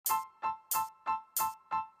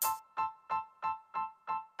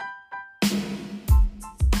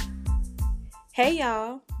Hey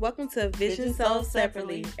y'all, welcome to Vision Sold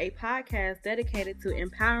Separately, a podcast dedicated to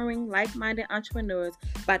empowering like-minded entrepreneurs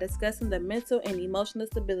by discussing the mental and emotional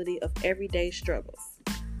stability of everyday struggles.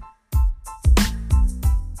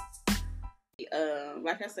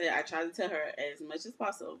 Like I said, I tried to tell her as much as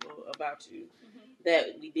possible about you.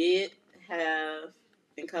 That we did have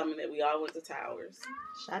in common that we all went to Towers.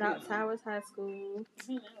 Shout out Towers High School,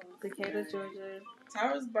 Decatur, Georgia.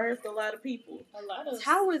 Towers birthed a lot of people.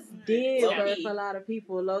 Towers did Low-key. birth a lot of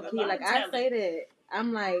people, low key. Like I say that,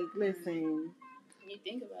 I'm like, listen. You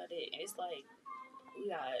think about it, it's like we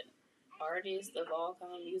got artists of all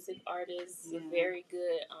kinds, music artists, very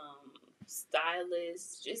good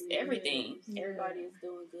stylists, just everything. Yeah. Everybody is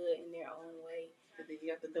doing good in their own way. And then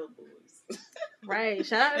you got the dope boys. Right.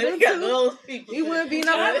 Shout out to them those people. We wouldn't be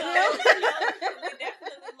no we definitely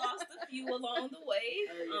lost a few along the way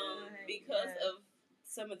because of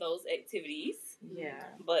some of those activities. Yeah.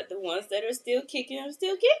 But the ones that are still kicking are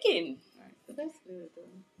still kicking. Right. But that's good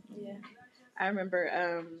though. Yeah. I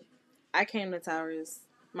remember I came to Towers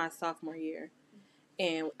my sophomore year,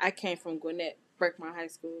 and I came from Gwinnett, Berkmar High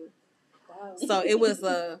School. Wow. So it was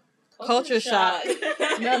a culture shock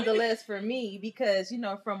nonetheless for me because,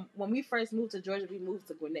 from when we first moved to Georgia, we moved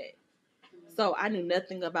to Gwinnett. So I knew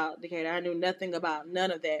nothing about Decatur. I knew nothing about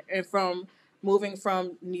none of that. And from moving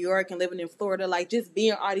from New York and living in Florida, like just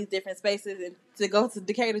being all these different spaces and to go to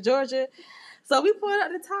Decatur, Georgia. So we pulled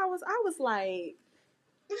up the Towers. I was like,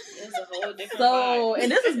 it's a whole different vibe.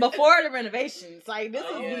 And this is before the renovations. Like, this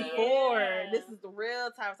is before. Yeah. This is the real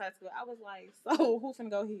Towers High School. I was like, so who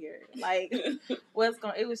finna go here? Like, it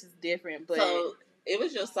was just different. But so it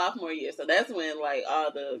was your sophomore year. So that's when, like,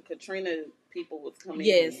 all the Katrina people was coming in.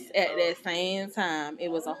 Yes, at that same time. It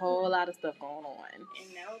was a whole lot of stuff going on.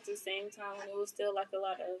 And now it's the same time when it was still, like, a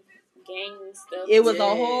lot of gang stuff. It was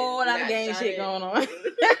a whole lot of gang shit going on.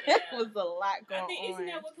 It was a lot going on. I think, isn't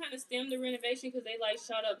that what kind of stemmed the renovation? Because they, like,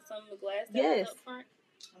 shot up some of the glass that was up front?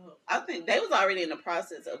 Oh, I think they was already in the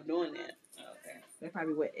process of doing that. Okay. They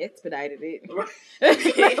probably what expedited it. No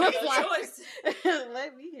choice.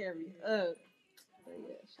 Let me hear me.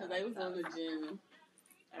 So they was on the gym.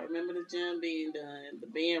 I remember the gym being done, the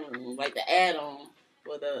band room, like the add-on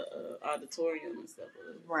for the auditorium and stuff.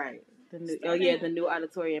 Right. The new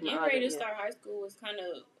auditorium. Getting ready to start high school was kind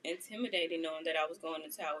of intimidating, knowing that I was going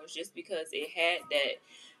to Towers, just because it had that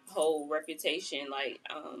whole reputation. Like,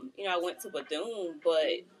 I went to Bethune,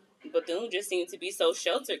 but Bethune just seemed to be so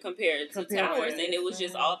sheltered compared to Towers, and it was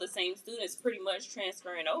just all the same students pretty much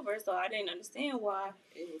transferring over. So I didn't understand why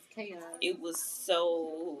it was chaos. It was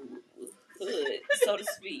so hood, so to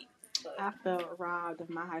speak. But I felt robbed of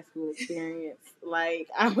my high school experience. Like,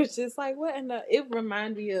 I was just like, what in the... It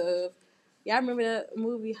reminded me of... Y'all remember that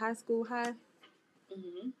movie, High School High?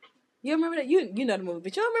 Mm-hmm. You remember that? You know the movie,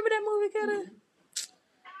 but you don't remember that movie, Kata? Mm-hmm.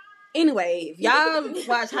 Anyway, if y'all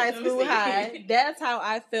watch High School High, that's how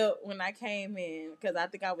I felt when I came in. Because I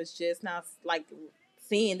think I was just now, like...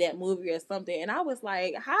 seeing that movie or something, and I was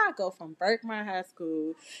like, how I go from Berkmar High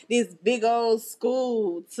School, this big old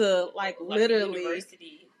school, to like literally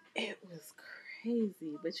university. It was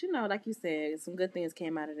crazy. But like you said, some good things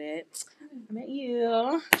came out of that. I met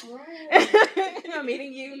you. Right. I'm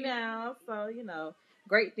meeting you now. So,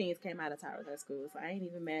 great things came out of Towers High School. So I ain't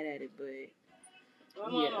even mad at it, but my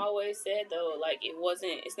mom always said, though, like,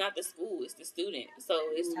 it's not the school, it's the student. So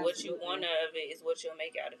it's what you want out of it is what you'll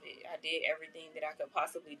make out of it. I did everything that I could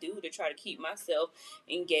possibly do to try to keep myself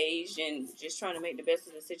engaged and just trying to make the best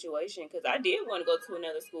of the situation. Because I did want to go to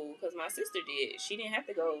another school because my sister did. She didn't have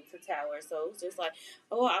to go to Towers. So it was just like,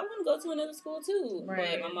 I want to go to another school, too.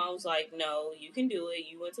 Right. But my mom was like, no, you can do it.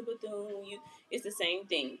 You went to Bethune. It's the same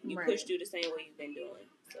thing. You pushed through the same way you've been doing.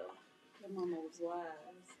 So your mama was wise.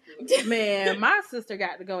 Man, my sister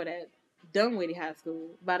got to go to Dunwoody High School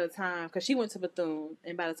by the time, because she went to Bethune,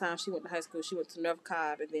 and by the time she went to high school, she went to North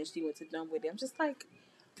Cobb, and then she went to Dunwoody. I'm just like,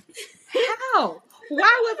 how?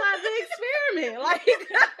 Why was I the experiment? Like,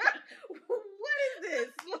 what is this?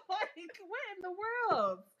 Like, what in the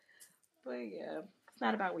world? But yeah, it's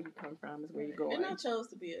not about where you come from, it's where you're going. And I chose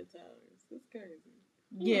to be at Towers. It's crazy.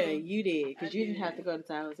 Yeah, you did, because you didn't have to go to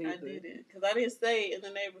Towers either. I didn't, because I didn't stay in the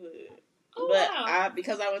neighborhood. Oh, but wow.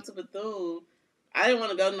 Because I went to Bethune, I didn't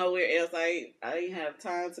want to go nowhere else. I didn't have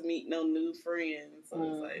time to meet no new friends. So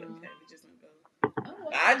it's like, okay, we just gonna go. Oh,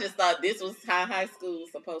 wow. I just thought this was how high school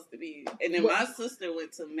was supposed to be. And then my sister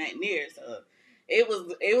went to McNair, so it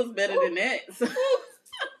was better than that. So.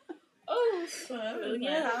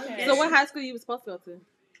 Okay. So what high school you were supposed to go to?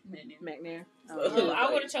 McNair. Oh.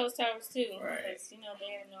 I would have chose Towers too. Right. Because,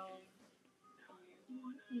 they're known.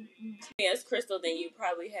 Yes, Crystal, then you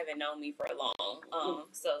probably haven't known me for long.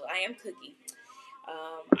 So I am Cookie.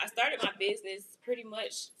 I started my business pretty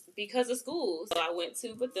much because of school. So I went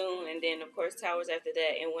to Bethune and then, of course, Towers after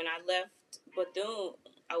that. And when I left Bethune,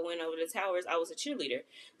 I went over to Towers. I was a cheerleader.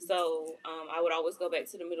 So I would always go back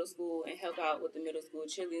to the middle school and help out with the middle school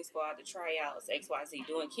cheerleading squad, the tryouts, XYZ,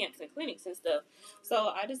 doing camps and clinics and stuff. So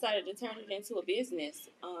I decided to turn it into a business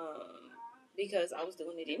because I was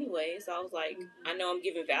doing it anyway. So I was like, I know I'm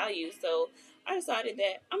giving value. So I decided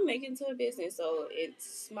that I'm making it into a business. So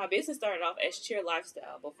my business started off as Cheer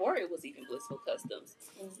Lifestyle before it was even Blissful Customs.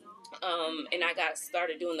 And I got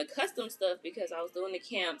started doing the custom stuff because I was doing the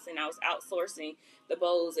camps and I was outsourcing the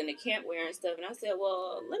bows and the camp wear and stuff. And I said,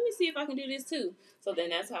 well, let me see if I can do this too. So then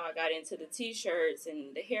that's how I got into the t-shirts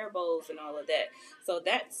and the hair bows and all of that. So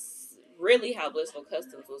that's really how Blissful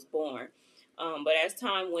Customs was born. But as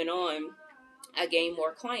time went on, I gained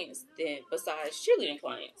more clients besides cheerleading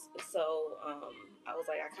clients. So I was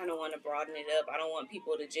like, I kind of want to broaden it up. I don't want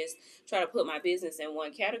people to just try to put my business in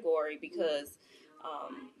one category because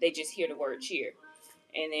they just hear the word cheer.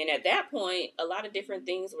 And then at that point, a lot of different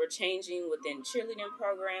things were changing within cheerleading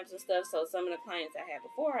programs and stuff. So some of the clients I had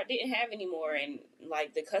before, I didn't have anymore. And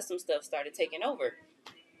like the custom stuff started taking over.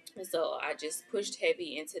 And so I just pushed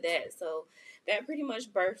heavy into that. So that pretty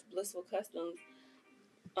much birthed Blissful Customs.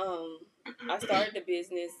 I started the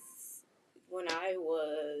business when I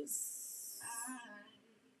was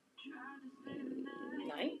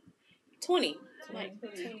 20.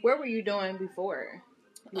 Where were you doing before?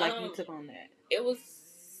 You took on that?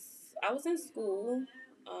 I was in school.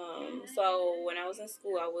 So when I was in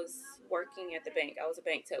school, I was working at the bank. I was a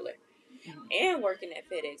bank teller and working at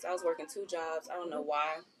FedEx. I was working 2 jobs. I don't know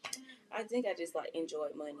why. I think I just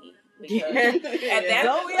enjoyed money because at that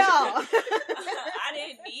point, I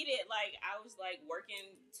didn't need it. I was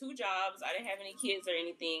working 2 jobs. I didn't have any kids or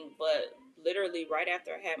anything, but literally right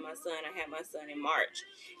after I had my son in March,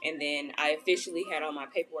 and then I officially had all my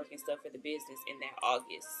paperwork and stuff for the business in that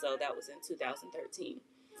August. So that was in 2013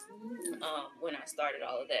 when I started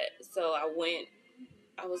all of that. So I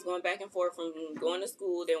was going back and forth from going to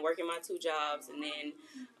school, then working my 2 jobs, and then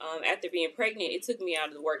after being pregnant, it took me out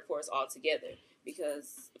of the workforce altogether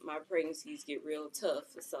because my pregnancies get real tough,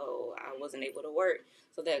 so I wasn't able to work.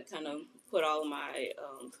 So that kind of put all of my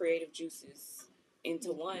creative juices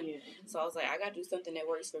into one. Yeah. So I was like, I got to do something that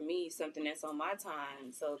works for me, something that's on my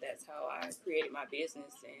time. So that's how I created my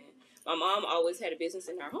business. And my mom always had a business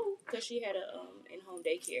in her home because she had a in-home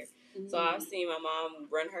daycare. Mm-hmm. So I've seen my mom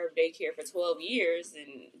run her daycare for 12 years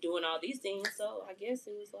and doing all these things. So I guess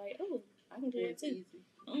it was like, oh, I can do that too.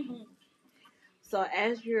 Mm-hmm. So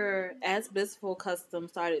as Blissful Custom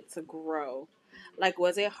started to grow,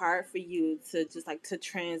 was it hard for you to just to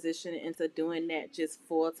transition into doing that just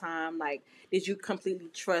full time? Did you completely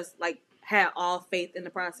trust, had all faith in the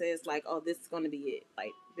process? Oh, this is going to be it.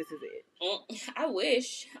 This is it. I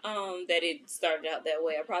wish that it started out that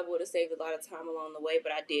way. I probably would have saved a lot of time along the way,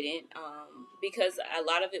 but I didn't because a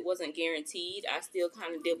lot of it wasn't guaranteed. I still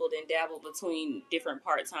kind of dibbled and dabbled between different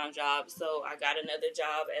part-time jobs. So I got another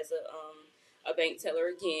job as a bank teller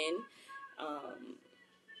again.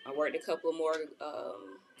 I worked a couple of more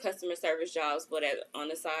customer service jobs, but on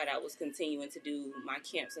the side, I was continuing to do my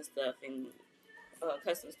camps and stuff and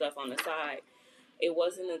custom stuff on the side. It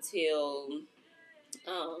wasn't until...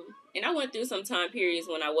 and I went through some time periods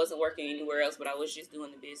when I wasn't working anywhere else, but I was just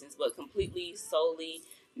doing the business, but completely, solely,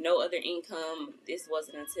 no other income. This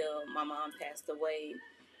wasn't until my mom passed away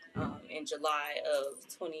in July of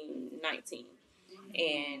 2019.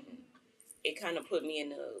 And it kind of put me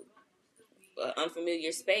in a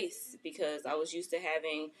unfamiliar space because I was used to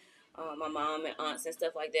having my mom and aunts and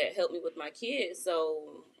stuff like that help me with my kids.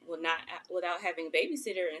 So without having a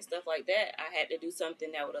babysitter and stuff like that, I had to do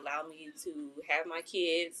something that would allow me to have my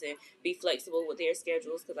kids and be flexible with their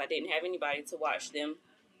schedules because I didn't have anybody to watch them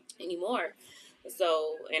anymore.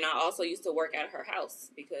 So, and I also used to work at her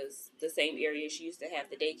house because the same area she used to have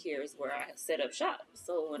the daycare is where I set up shop.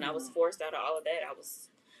 So when I was forced out of all of that, I was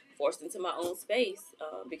forced into my own space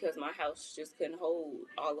because my house just couldn't hold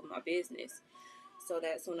all of my business. So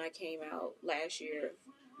that's when I came out last year.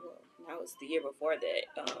 Well, now it's the year before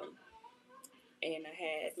that. And I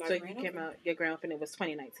had my So you came out, your grandmother was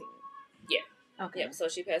 2019? Yeah. Okay. Yeah, so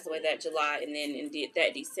she passed away that July, and then in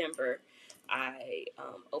that December, I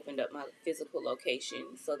opened up my physical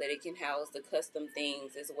location so that it can house the custom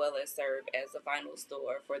things as well as serve as a vinyl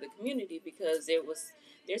store for the community because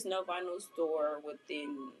there's no vinyl store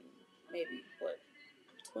within maybe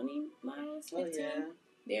 20 miles, 15? Oh, yeah.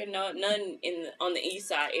 There are none on the east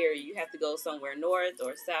side area. You have to go somewhere north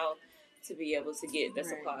or south to be able to get the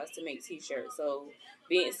supplies to make t-shirts. So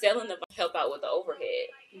selling the help out with the overhead.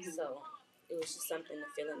 Mm-hmm. So it was just something to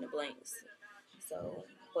fill in the blanks. So,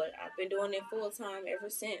 but I've been doing it full time ever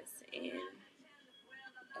since, and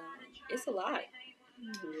it's a lot.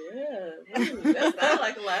 Yeah, that sounds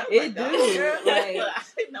like a lot. It do. Like, I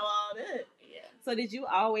didn't know all that. Yeah. So did you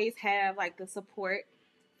always have like the support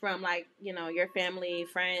from like, you know, your family,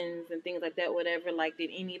 friends, and things like that? Whatever. Like, did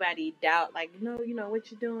anybody doubt like, no, you know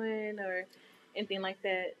what you're doing or anything like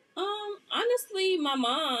that? Honestly, my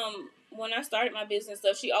mom, when I started my business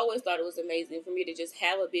stuff, she always thought it was amazing for me to just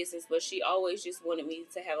have a business, but she always just wanted me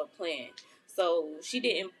to have a plan. So she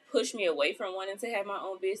didn't push me away from wanting to have my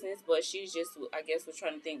own business, but she just, I guess, was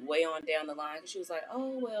trying to think way on down the line. She was like,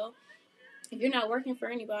 oh, well, if you're not working for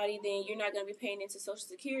anybody, then you're not going to be paying into Social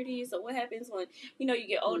Security. So what happens when, you know, you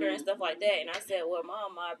get older and stuff like that? And I said, well,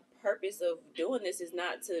 Mom, my purpose of doing this is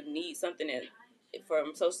not to need something that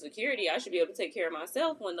from Social Security. I should be able to take care of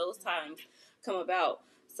myself when those times come about.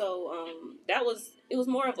 So it was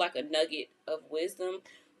more of like a nugget of wisdom.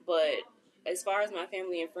 But as far as my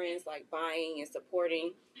family and friends like buying and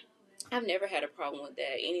supporting, I've never had a problem with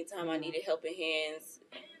that. Anytime I needed helping hands,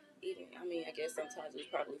 even, I mean, I guess sometimes it was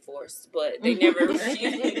probably forced, but they never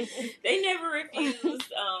refused. They never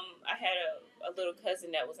refused. I had a little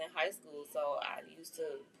cousin that was in high school, so I used to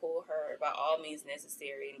pull her by all means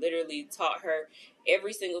necessary and literally taught her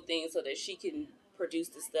every single thing so that she can produce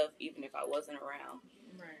the stuff even if I wasn't around.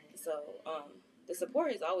 Right. So the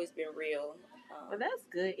support has always been real. Well, that's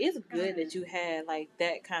good. It's good that you had like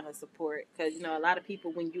that kind of support because, you know, a lot of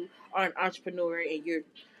people, when you are an entrepreneur and you're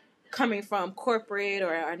coming from corporate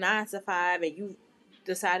or a 9 to 5 and you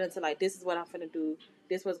deciding to like, this is what I'm going to do.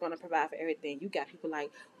 This was going to provide for everything. You got people like,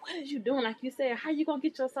 what are you doing? Like you said, how you going to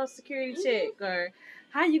get your Social Security check? Or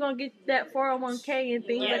how you going to get that 401k and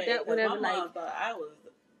things like that? Whatever. My mom thought I was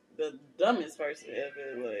the dumbest person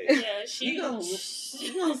ever. Like, yeah, you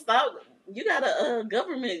gonna stop. You got a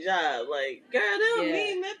government job. Like, girl, they don't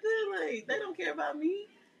mean nothing. Like, they don't care about me.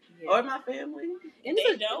 Yeah. Or my family. And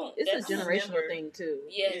it's a generational thing too.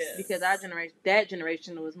 Yes. Because that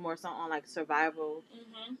generation was more so on like survival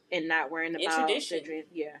and not worrying about tradition.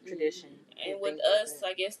 Tradition. And with us,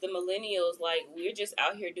 I guess the millennials, like we're just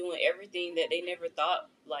out here doing everything that they never thought.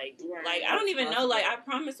 Like I don't even know. Like I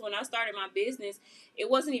promise, when I started my business,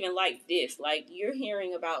 it wasn't even like this. Like you're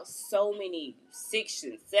hearing about so many 6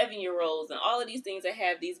 and 7-year-olds and all of these things that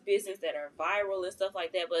have these businesses that are viral and stuff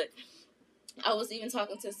like that, but I was even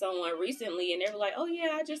talking to someone recently, and they were like, "Oh yeah,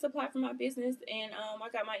 I just applied for my business, and I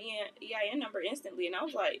got my EIN number instantly." And I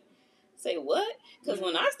was like, "Say what?" Because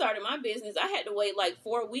when I started my business, I had to wait like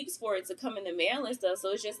 4 weeks for it to come in the mail and stuff. So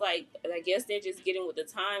it's just like, I guess they're just getting with the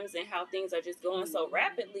times and how things are just going so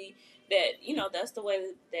rapidly that, you know, that's the way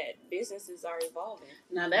that businesses are evolving.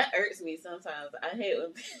 Now that irks me sometimes. I hate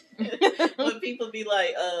when people be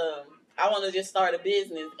like, I want to just start a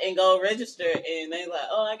business and go register, and they like,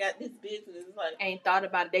 oh, I got this business. It's like, ain't thought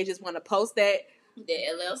about it. They just want to post that. The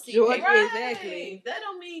LLC. Right. Exactly. That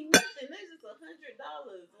don't mean nothing. That's just $100.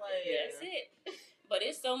 Like, that's it. But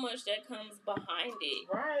it's so much that comes behind it.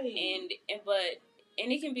 Right.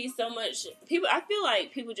 And it can be so much. People, I feel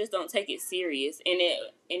like people just don't take it serious, and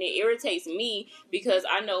it irritates me because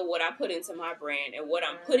I know what I put into my brand and what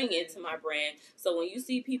I'm putting into my brand. So when you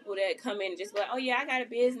see people that come in and just be like, oh yeah, I got a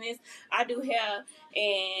business, I do hair,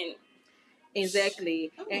 and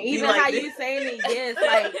exactly, and even like how you saying it,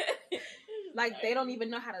 yes, like they don't even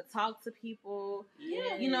know how to talk to people.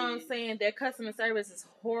 Yeah. You know what I'm saying? Their customer service is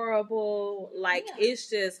horrible. Like, it's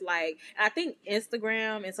just like, I think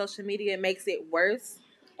Instagram and social media makes it worse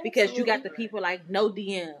because you got the people like, no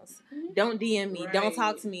DMs. Don't DM me. Right. Don't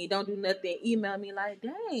talk to me. Don't do nothing. Email me. Like,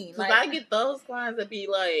 dang. Because I get those clients that be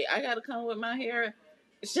like, I got to come with my hair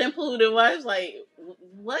shampooed and washed. Like,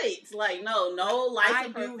 wait. Like, no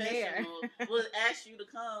licensed professional will ask you to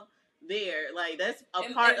come there. Like, that's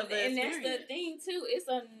a part of the experience. And that's the thing too, it's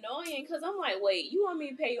annoying because I'm like, wait, you want me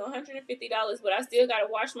to pay you $150, but I still gotta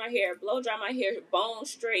wash my hair, blow dry my hair, bone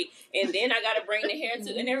straight, and then I gotta bring the hair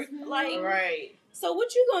to and everything. Like, right. So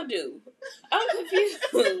what you gonna do? I'm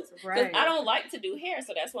confused. Right. I don't like to do hair,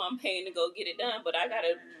 so that's why I'm paying to go get it done, but I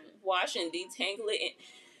gotta wash and detangle it, and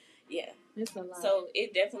yeah, it's a lot. So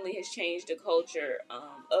it definitely has changed the culture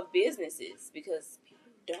of businesses because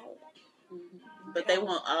people don't. But they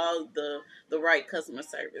want all the right customer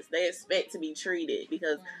service. They expect to be treated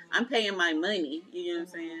because I'm paying my money. You know what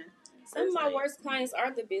I'm saying? Some of my worst clients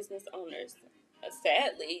are the business owners,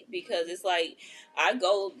 sadly, because it's like I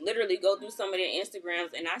literally go through some of their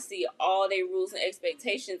Instagrams and I see all their rules and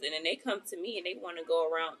expectations, and then they come to me and they want to go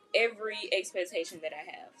around every expectation that I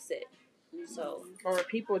have set. So, or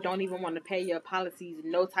people don't even want to pay your policies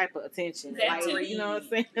no type of attention. Like, you know what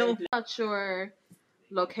I'm saying? About your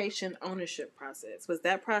location ownership process, was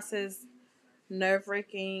that process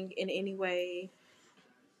nerve-wracking in any way?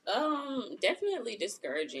 Definitely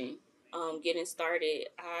discouraging. Getting started,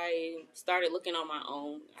 I started looking on my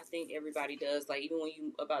own. I think everybody does. Like, even when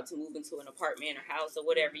you about to move into an apartment or house or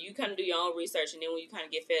whatever, you kind of do your own research, and then when you kind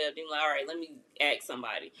of get fed up, then you're like, all right, let me ask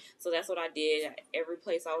somebody. So that's what I did. Every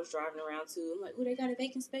place I was driving around to, I'm like, oh, they got a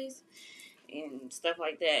vacant space and stuff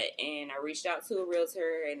like that. And I reached out to a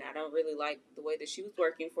realtor, and I don't really like the way that she was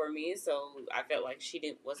working for me, so I felt like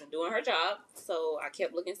she wasn't doing her job. So I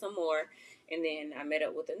kept looking some more, and then I met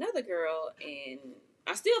up with another girl, and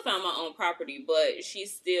I still found my own property, but she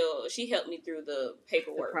helped me through the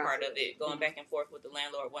paperwork part of it, going back and forth with the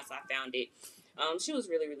landlord once I found it. She was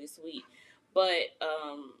really, really sweet. But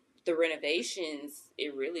the renovations,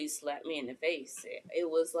 it really slapped me in the face. It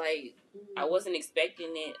was like, I wasn't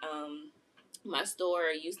expecting it. My store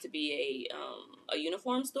used to be a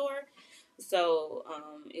uniform store. So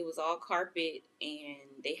it was all carpet, and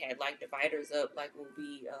they had like dividers up, like will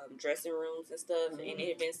be dressing rooms and stuff, and it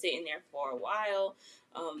had been sitting there for a while,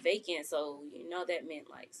 vacant. So that meant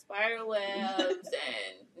like spider webs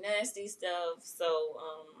and nasty stuff. So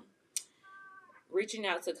reaching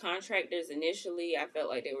out to contractors initially, I felt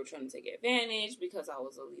like they were trying to take advantage because I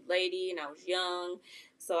was a lead lady and I was young.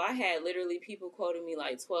 So I had literally people quoting me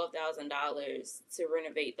like $12,000 to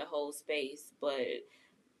renovate the whole space, but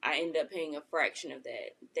I ended up paying a fraction of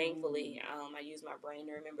that. Thankfully, I used my brain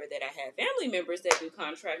to remember that I had family members that do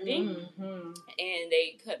contracting, and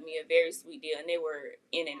they cut me a very sweet deal, and they were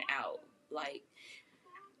in and out. Like,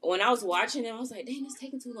 when I was watching them, I was like, dang, it's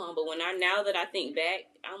taking too long. But now that I think back,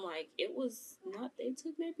 I'm like, it was not, they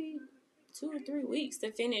took maybe 2 or 3 weeks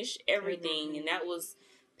to finish everything, and that was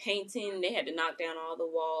painting. They had to knock down all the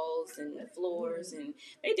walls and the floors, and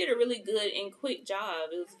they did a really good and quick job.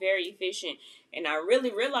 It was very efficient, and I'm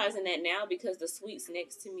really realizing that now because the suites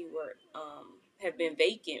next to me were have been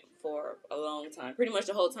vacant for a long time, pretty much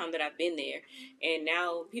the whole time that I've been there, and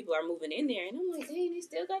now people are moving in there, and I'm like, dang, they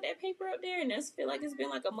still got that paper up there, and I feel like it's been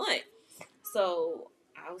like a month. So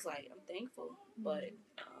I was like, I'm thankful, but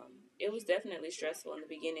it was definitely stressful in the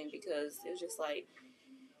beginning because it was just like,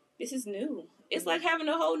 this is new. It's like having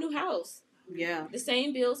a whole new house. Yeah. The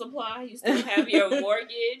same bills apply. You still have your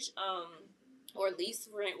mortgage, or lease,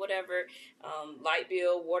 rent, whatever, light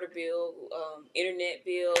bill, water bill, internet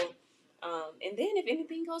bill, and then if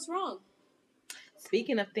anything goes wrong.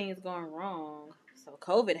 Speaking of things going wrong, so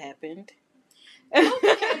COVID happened.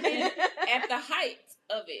 COVID happened at the height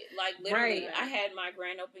of it. Like, literally, right. I had my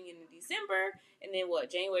grand opening in December, and then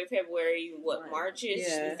January, February, March-ish,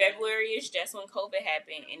 February-ish, that's when COVID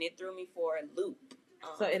happened, and it threw me for a loop.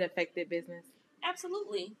 So it affected business?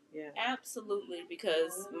 Absolutely. Yeah. Absolutely,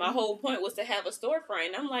 because my whole point was to have a storefront.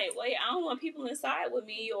 And I'm like, wait, I don't want people inside with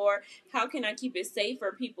me, or how can I keep it safe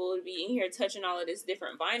for people to be in here touching all of this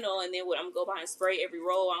different vinyl, and then I'm going to go by and spray every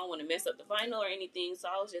roll. I don't want to mess up the vinyl or anything. So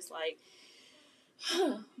I was just like,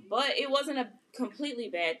 but it wasn't a completely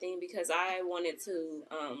bad thing because I wanted to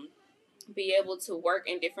be able to work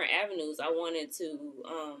in different avenues. I wanted to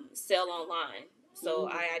sell online. So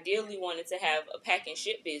I ideally wanted to have a pack and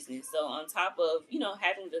ship business. So on top of,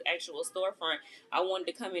 having the actual storefront, I wanted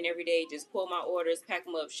to come in every day, just pull my orders, pack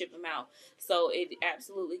them up, ship them out. So it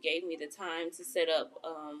absolutely gave me the time to set up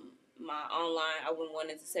my online. I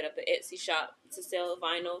wanted to set up an Etsy shop to sell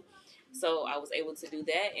vinyl. So I was able to do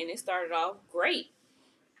that, and it started off great.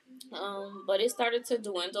 But it started to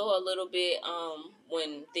dwindle a little bit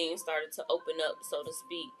when things started to open up, so to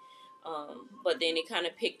speak. But then it kind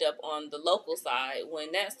of picked up on the local side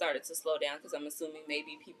when that started to slow down, because I'm assuming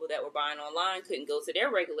maybe people that were buying online couldn't go to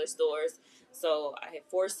their regular stores. So it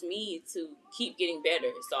forced me to keep getting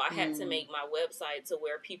better. So I had to make my website to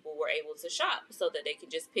where people were able to shop so that they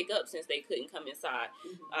could just pick up since they couldn't come inside.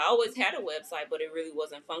 I always had a website, but it really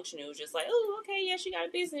wasn't functional. It was just like, oh, okay, yeah, she got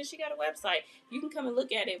a business, she got a website. You can come and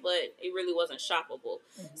look at it, but it really wasn't shoppable.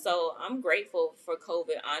 So I'm grateful for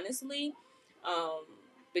COVID, honestly,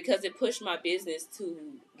 because it pushed my business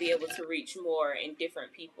to be able to reach more and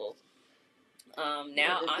different people.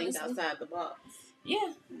 Now, honestly, outside the box.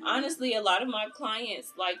 Yeah, honestly, a lot of my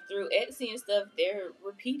clients, like through Etsy and stuff, they're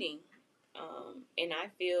repeating, and I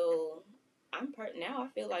feel I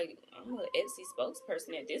feel like I'm an Etsy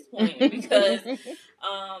spokesperson at this point because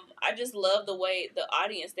I just love the way the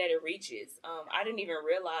audience that it reaches. I didn't even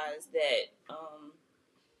realize that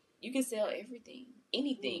you can sell everything,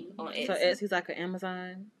 anything on Etsy. So Etsy's like an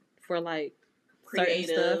Amazon for like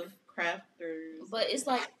creative stuff. Crafters. But it's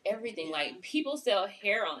like everything. Like, people sell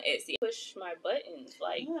hair on Etsy. Push my buttons.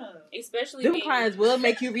 Like, especially them clients will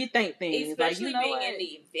make you rethink things. Especially like, being in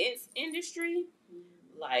the events industry.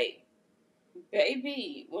 Like,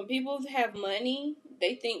 Baby, when people have money,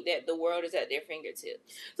 they think that the world is at their fingertips.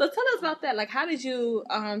 So tell us about that. Like, how did you,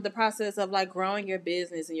 the process of like growing your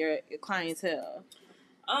business and your clientele?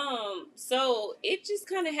 So it just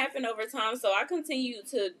kind of happened over time. So I continued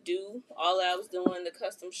to do all I was doing, the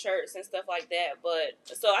custom shirts and stuff like that. But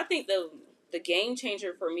so I think the game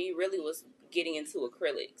changer for me really was getting into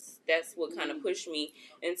acrylics. That's what kind of pushed me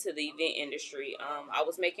into the event industry. I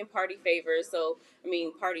was making party favors. So, I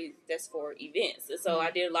mean, parties, that's for events. So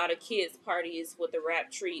I did a lot of kids' parties with the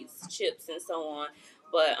wrap treats, chips, and so on.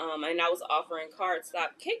 But, and I was offering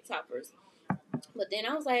cardstock cake toppers. But then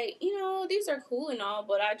I was like, these are cool and all,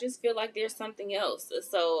 but I just feel like there's something else.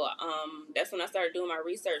 So that's when I started doing my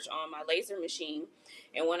research on my laser machine.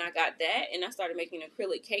 And when I got that and I started making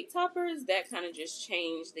acrylic cake toppers, that kind of just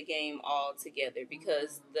changed the game altogether,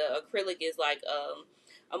 because the acrylic is like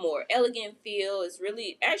a more elegant feel. It's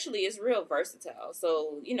real versatile.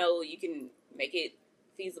 So, you can make it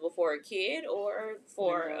feasible for a kid or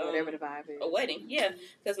for whatever the vibe is. A wedding. Yeah,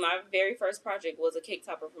 because my very first project was a cake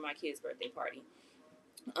topper for my kid's birthday party.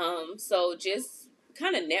 So just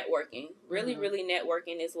kind of networking, really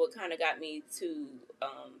networking is what kind of got me to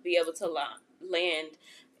be able to land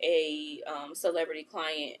a celebrity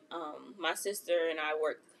client. My sister and I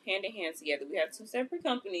work hand in hand together. We have two separate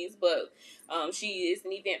companies, but she is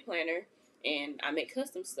an event planner and I make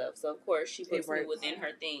custom stuff. So of course she puts me within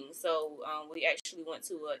her thing. So we actually went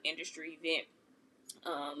to an industry event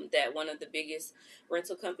that one of the biggest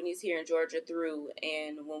rental companies here in Georgia threw,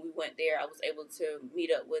 and when we went there, I was able to meet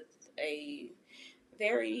up with a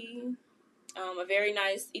very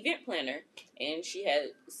nice event planner, and she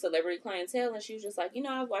had celebrity clientele, and she was just like,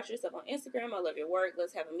 I watch your stuff on Instagram, I love your work,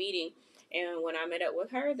 let's have a meeting. And when I met up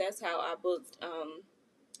with her, that's how I booked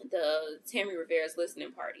the Tammy Rivera's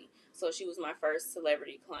listening party. So she was my first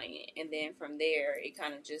celebrity client. And then from there, it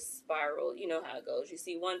kind of just spiraled. You know how it goes. You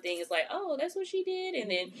see one thing, it's like, oh, that's what she did. And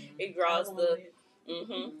then it draws the...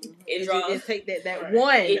 It draws... It just take that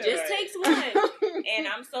one. It just takes one. And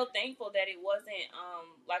I'm so thankful that it wasn't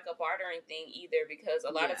like a bartering thing either, because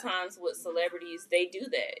a lot of times with celebrities, they do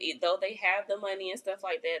that. Though they have the money and stuff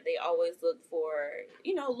like that, they always look for,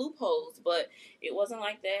 loopholes. But it wasn't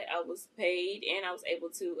like that. I was paid and I was able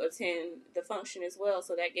to attend the function as well.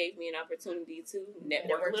 So that gave me an opportunity to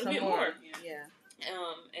network a little bit more. Yeah.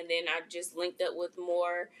 And then I just linked up with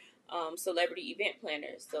more celebrity event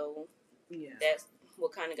planners. So that's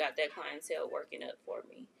what kind of got that clientele working up for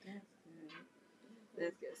me.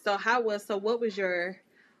 That's good. So what was your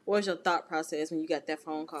thought process when you got that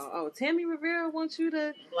phone call? Oh, Tammy Rivera wants you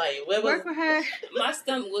to work with her. My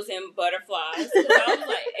stomach was in butterflies. I was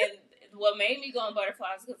like, and what made me go in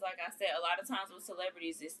butterflies, because like I said, a lot of times with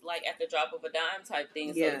celebrities, it's like at the drop of a dime type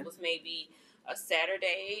thing. So it was maybe a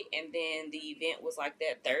Saturday, and then the event was like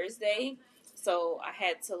that Thursday. So I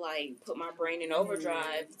had to like put my brain in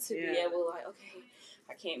overdrive to be able to okay,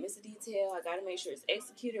 I can't miss a detail. I got to make sure it's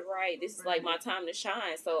executed right. This is like my time to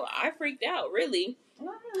shine. So I freaked out, really.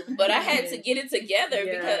 But I had to get it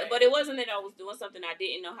together but it wasn't that I was doing something I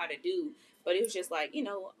didn't know how to do. But it was just like,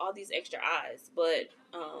 all these extra eyes. But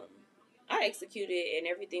I executed and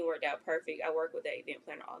everything worked out perfect. I work with that event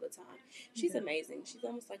planner all the time. She's amazing. She's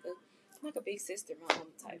almost like a big sister mom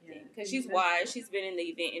type thing. Because she's wise. She's been in the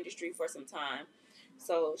event industry for some time.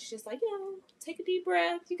 So she's just like, take a deep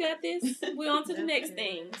breath. You got this. We're on to the next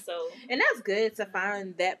thing. So, and that's good to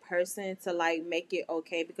find that person to like make it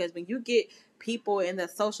okay, because when you get people in the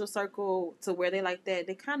social circle to where they like that,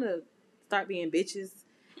 they kind of start being bitches.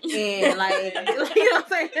 And like, you know what I'm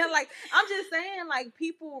saying? Like, I'm just saying, like,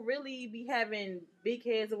 people really be having big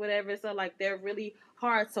heads or whatever, so like they're really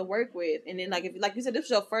hard to work with. And then like, if like you said, this was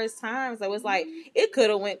your first time, so it's like it could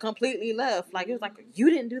have went completely left. Like it was like, you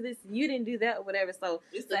didn't do this, you didn't do that, or whatever. So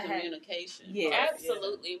it's the communication.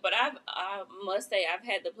 Absolutely. But I must say I've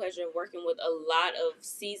had the pleasure of working with a lot of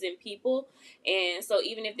seasoned people, and so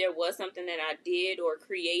even if there was something that I did or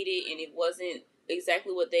created and it wasn't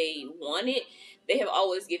exactly what they wanted, they have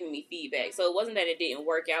always given me feedback. So it wasn't that it didn't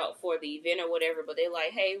work out for the event or whatever, but they're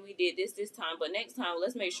like, hey, we did this time, but next time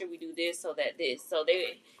let's make sure we do this so that this. So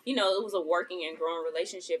they, it was a working and growing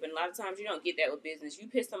relationship, and a lot of times you don't get that with business. You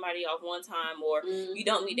piss somebody off one time or you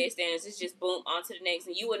don't meet their standards, it's just boom, on to the next,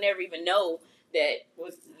 and you would never even know that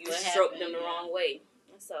you stroked them the wrong way.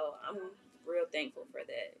 So I'm real thankful for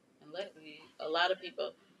that. And luckily, a lot of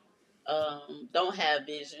people don't have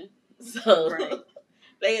vision. So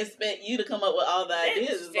they expect you to come up with all the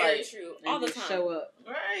ideas. That's very true. All the time. Show up.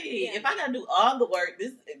 Right. Yeah. If I gotta do all the work,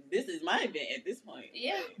 this is my event at this point.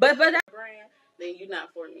 Yeah. But that brand, then you're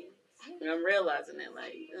not for me. I'm realizing that,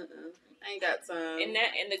 like, I ain't got time.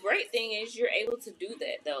 And the great thing is you're able to do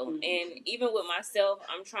that though. Mm-hmm. And even with myself,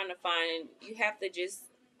 I'm trying to find, you have to just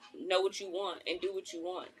know what you want and do what you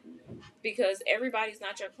want, because everybody's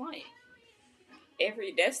not your client.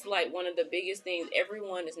 That's like one of the biggest things.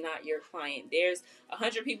 Everyone is not your client. There's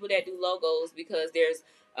 100 people that do logos because there's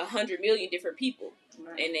 100 million different people.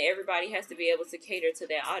 Right. And everybody has to be able to cater to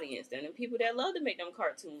that audience. And the people that love to make them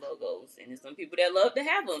cartoon logos, and there's some people that love to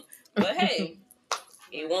have them. But hey,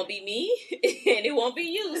 it won't be me and it won't be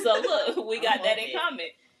you. So look, we got that in common.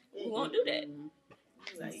 We won't do that.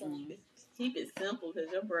 Like, keep it simple,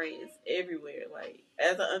 because your brain is everywhere. Like,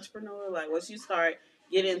 as an entrepreneur, like, once you start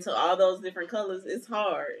getting into all those different colors, it's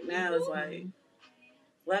hard. Now it's like,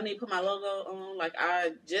 well, I need to put my logo on. Like,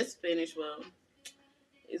 I just finished,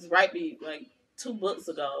 it's like 2 books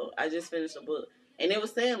ago, I just finished a book. And it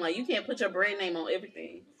was saying, like, you can't put your brand name on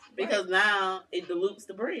everything. Because now it dilutes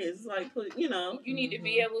the brand. It's like, you need to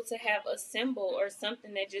be able to have a symbol or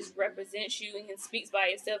something that just represents you and speaks by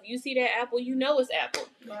itself. You see that apple, you know it's Apple.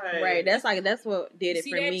 Right. That's what did it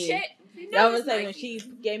for me. Check, I was like, when she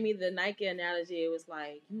gave me the Nike analogy, it was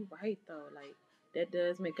like, you right though. Like, that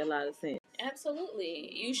does make a lot of sense.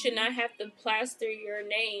 Absolutely. You should not have to plaster your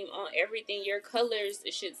name on everything. Your colors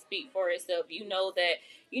should speak for itself. You know that,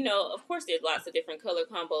 of course there's lots of different color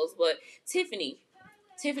combos, but Tiffany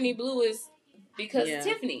blue is because of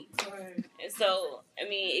Tiffany. Right. And so, I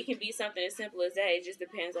mean, it can be something as simple as that. It just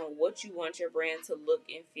depends on what you want your brand to look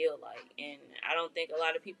and feel like. And I don't think a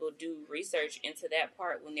lot of people do research into that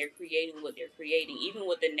part when they're creating what they're creating, even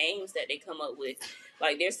with the names that they come up with.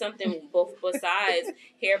 Like, there's something both besides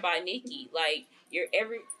Hair by Nikki. Like,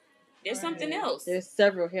 there's something else. There's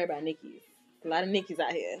several Hair by Nikki's. A lot of Nickies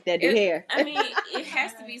out here that do hair. I mean, it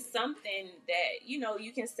has to be something that,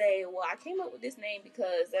 you can say, well, I came up with this name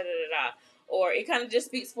because da-da-da-da. Or it kind of just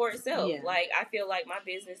speaks for itself. Yeah. Like, I feel like my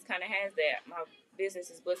business kind of has that. My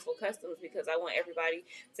business is Blissful Customs because I want everybody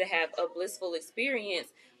to have a blissful experience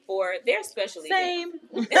for their special event.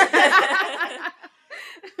 Same.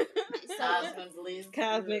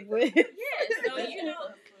 Cosmic Bliss. Yeah, so,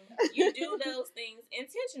 you do those things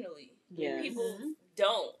intentionally. Yeah. People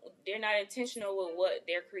don't. They're not intentional with what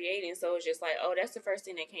they're creating, so it's just like, oh, that's the first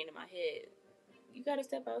thing that came to my head. You got to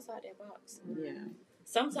step outside that box. Yeah.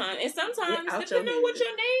 Sometimes, depending on what your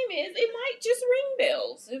name is, it might just ring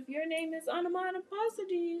bells. If your name is Anamana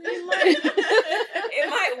Pasadi, it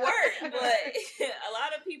might work. But a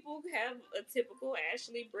lot of people have a typical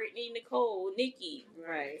Ashley, Brittany, Nicole, Nikki.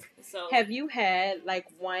 Right. So, have you had like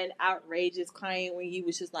one outrageous client when you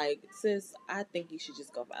was just like, sis, I think you should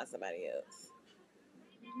just go find somebody else?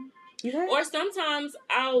 Or sometimes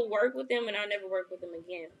I'll work with them and I'll never work with them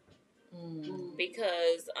again.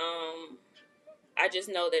 Because I just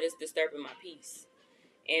know that it's disturbing my peace.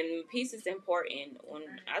 And peace is important. When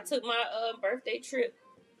I took my birthday trip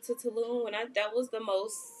to Tulum, that was the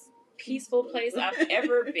most peaceful place I've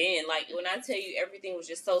ever been. Like, when I tell you, everything was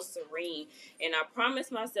just so serene. And I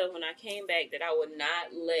promised myself when I came back that I would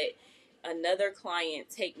not let another client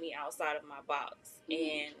take me outside of my box.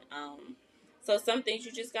 And so some things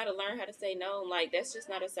you just got to learn how to say no. Like, that's just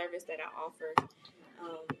not a service that I offer.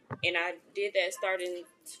 And I did that starting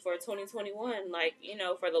for 2021. Like,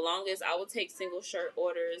 for the longest, I would take single shirt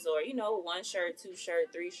orders or, 1 shirt, 2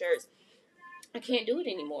 shirts, 3 shirts. I can't do it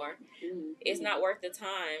anymore. Mm-hmm. It's not worth the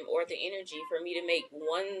time or the energy for me to make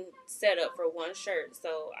one setup for 1 shirt.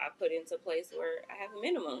 So I put into place where I have a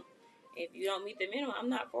minimum. If you don't meet the minimum, I'm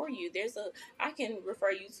not for you. I can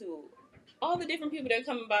refer you to all the different people that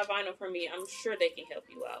come and buy vinyl from me. I'm sure they can help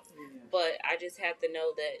you out. Yeah. But I just have to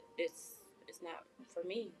know that it's not for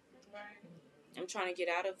me. Right. I'm trying to get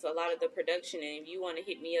out of a lot of the production, and if you want to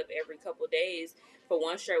hit me up every couple days for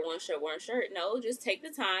 1 shirt, no, just take the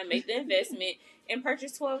time, make the investment, and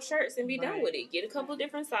purchase 12 shirts and be done with it. Get a couple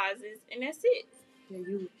different sizes, and that's it. Yeah,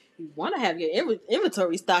 you want to have your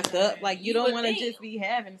inventory stocked up. Like, you don't want to just be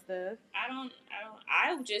having stuff.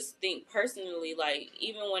 I just think personally, like,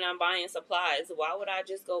 even when I'm buying supplies, why would I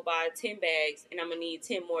just go buy 10 bags and I'm going to need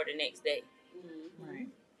 10 more the next day? Mm-hmm. Right.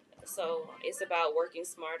 So it's about working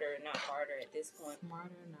smarter, not harder at this point.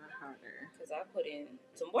 Smarter, not harder. Because I put in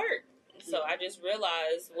some work. So I just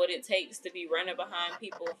realized what it takes to be running behind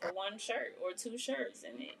people for 1 shirt or 2 shirts.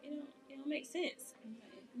 And it don't make sense.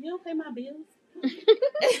 You don't pay my bills.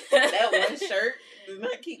 That 1 shirt does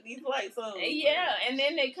not keep these lights on. Yeah, and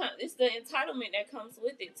then it's the entitlement that comes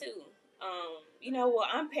with it too.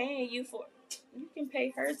 I'm paying you for, you can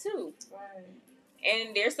pay her too. Right.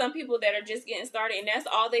 And there's some people that are just getting started, and that's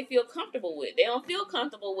all they feel comfortable with. They don't feel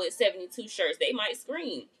comfortable with 72 shirts. They might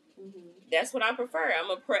scream. That's what I prefer. I'm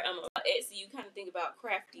a Etsy. You kind of think about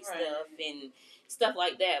crafty stuff and stuff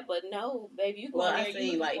like that, but no, baby, you going there.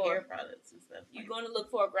 You like hair products and stuff. You're going to look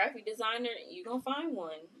for a graphic designer. You're gonna find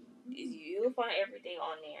one. You'll find everything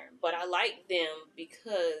on there. But I like them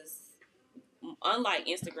because, unlike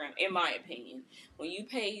Instagram, in my opinion, when you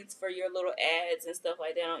pay for your little ads and stuff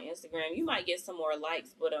like that on Instagram, you might get some more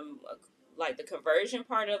likes, but like the conversion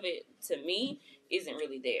part of it to me isn't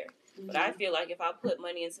really there. But I feel like if I put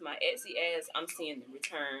money into my Etsy ads, I'm seeing the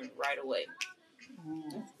return right away.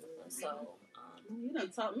 So you done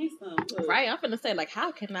taught me something. Right, I'm finna say, like,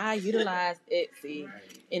 how can I utilize Etsy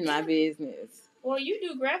in my business? Well, you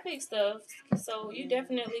do graphic stuff, so you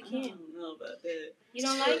definitely can. I don't know about that. You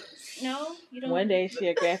don't like? No, you don't. One day she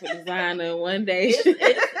a graphic designer. One day it's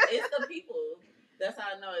the people. That's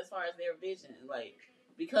how I know as far as their vision. Like,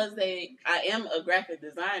 because I am a graphic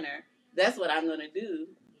designer. That's what I'm gonna do.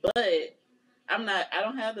 But I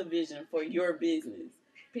don't have the vision for your business.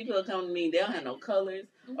 People will come to me, they don't have no colors,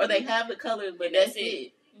 or they have the colors, but that's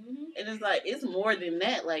it. And it's like, it's more than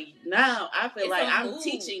that. Like, now I feel like I'm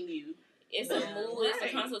teaching you. It's a mood, it's a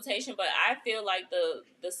consultation, but I feel like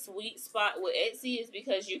the sweet spot with Etsy is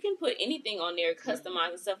because you can put anything on there,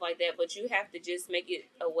 customize and stuff like that, but you have to just make it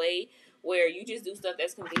a way where you just do stuff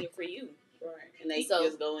that's convenient for you. Right. And they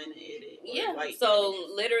just go in and edit. Yeah. So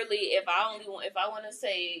literally, if I want to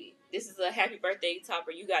say this is a happy birthday topper,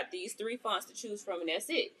 you got these 3 fonts to choose from, and that's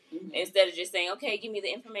it. Instead of just saying, okay, give me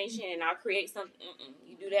the information and I'll create something.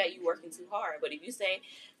 You do that, you working too hard. But if you say,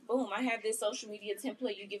 boom, I have this social media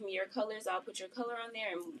template, you give me your colors, I'll put your color on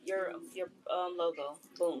there and your logo.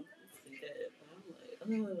 Boom.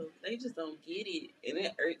 I'm like, they just don't get it, and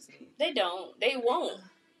it hurts me. They don't. They won't.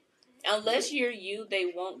 Unless you're you,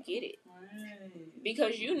 they won't get it.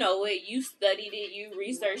 Because you know it, you studied it, you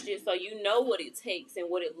researched it, so you know what it takes and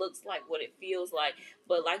what it looks like, what it feels like.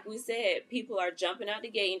 But like we said, people are jumping out the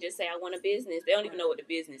gate and just say, I want a business. They don't even know what the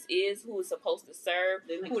business is, who it's supposed to serve,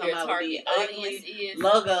 who their target audience is.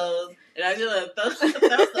 Logos. And I just throw stuff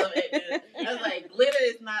at them. I was like, glitter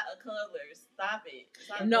is not a color. Stop it.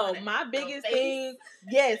 No, my biggest thing,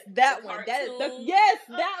 yes, that one. That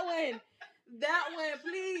one. That one,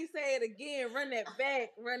 please say it again. Run it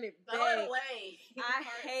back. Throw it away. I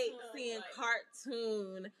hate seeing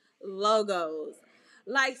cartoon logos.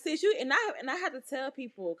 Like, since you and I had to tell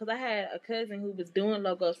people, because I had a cousin who was doing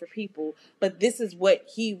logos for people, but this is what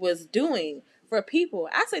he was doing for people.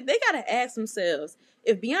 I said they gotta ask themselves,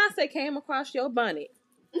 if Beyonce came across your bonnet,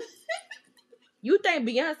 you think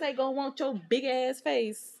Beyonce gonna want your big ass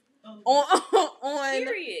face on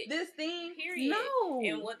this thing? Period. No.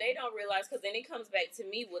 And what they don't realize, because then it comes back to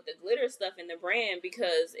me with the glitter stuff in the brand,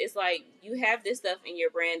 because it's like you have this stuff in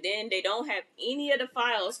your brand, then they don't have any of the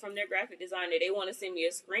files from their graphic designer. They want to send me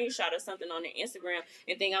a screenshot or something on their Instagram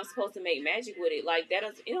and think I'm supposed to make magic with it. Like, it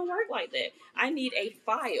don't work like that. I need a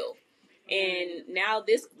file. And now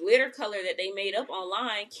this glitter color that they made up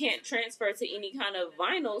online can't transfer to any kind of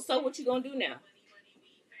vinyl. So what you gonna do now?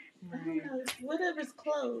 I don't know, whatever's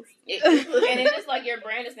close. And then it's like your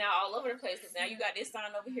brand is now all over the place, because now you got this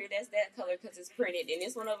sign over here that's that color because it's printed, and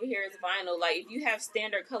this one over here is vinyl. Like, if you have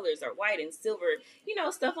standard colors or white and silver,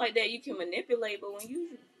 stuff like that, you can manipulate. But when you,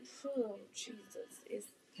 Jesus,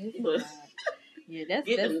 that's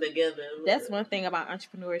them together. That's one thing about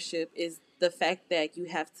entrepreneurship, is the fact that you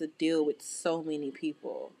have to deal with so many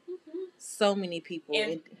people,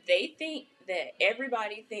 and they think that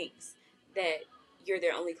everybody thinks that you're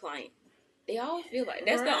their only client. They all feel like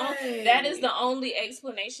that is the only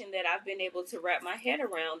explanation that I've been able to wrap my head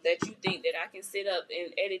around, that you think that I can sit up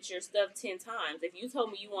and edit your stuff 10 times. If you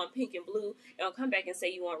told me you want pink and blue, and I'll come back and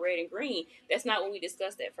say you want red and green, that's not what we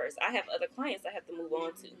discussed at first. I have other clients I have to move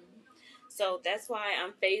on to. So that's why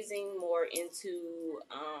I'm phasing more into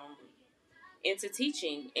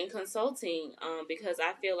teaching and consulting, because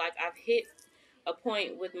I feel like I've hit a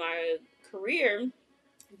point with my career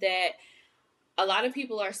that a lot of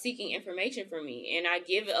people are seeking information from me, and I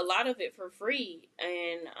give a lot of it for free,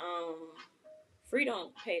 and free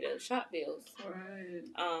don't pay the shop bills. Right.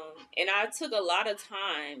 And I took a lot of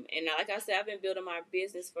time, and like I said, I've been building my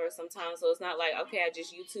business for some time, so it's not like, okay, I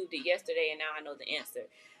just YouTubed it yesterday and now I know the answer.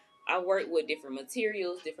 I work with different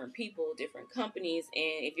materials, different people, different companies,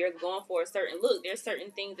 and if you're going for a certain look, there's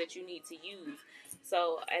certain things that you need to use.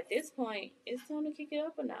 So at this point, it's time to kick it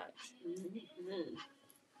up a notch. Mm-hmm.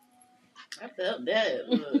 I felt that.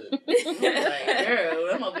 Like, girl,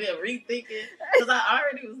 I'm gonna be rethinking, because I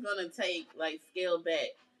already was gonna scale back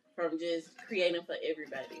from just creating for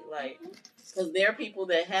everybody, because there are people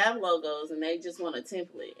that have logos and they just want a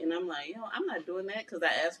template, and I'm like, I'm not doing that, because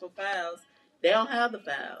I asked for files. They don't have the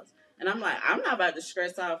files. And I'm like, I'm not about to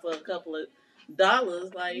stress out for a couple of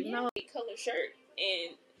dollars. Like, no. Color shirt.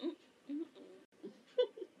 And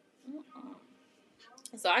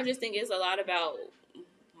so I just think it's a lot about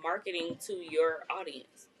marketing to your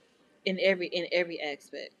audience. In every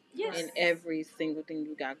aspect. Yes. In every single thing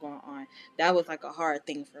you got going on. That was like a hard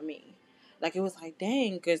thing for me. Like, it was like,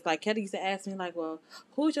 dang, because, like, Kelly used to ask me, like, well,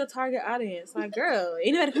 who's your target audience? Like, girl,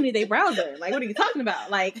 anybody who needs their browser. Like, what are you talking about?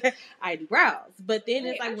 Like, I browse. But then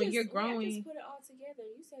it's like, when you're growing. I just put it all together.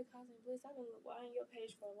 You said Cosmic Bliss. I've been watching your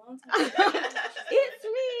page for a long time. It's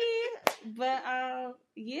me. But,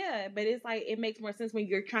 yeah, but it's like, it makes more sense when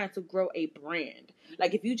you're trying to grow a brand.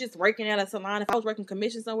 Like, if you just working at a salon, if I was working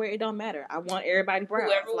commission somewhere, it don't matter. I want everybody browse.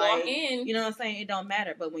 Whoever like, walk in. You know what I'm saying? It don't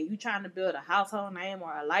matter. But when you trying to build a household name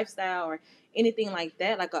or a lifestyle or anything like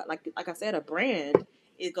that, like I said, a brand,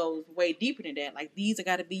 it goes way deeper than that. Like, these are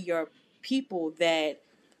got to be your people that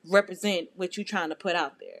represent what you're trying to put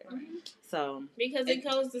out there. Mm-hmm. So because it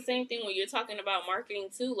goes the same thing when you're talking about marketing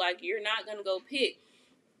too. Like, you're not gonna go pick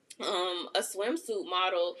a swimsuit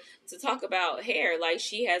model to talk about hair. Like,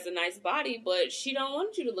 she has a nice body, but she don't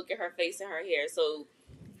want you to look at her face and her hair. So,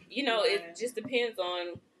 you know, it just depends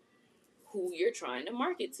on who you're trying to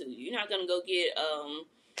market to. You're not gonna go get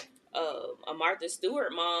a Martha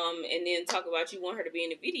Stewart mom and then talk about you want her to be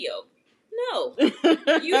in the video. No,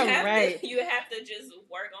 you have to just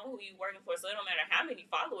work on who you're working for. So it don't matter how many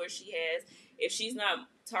followers she has. If she's not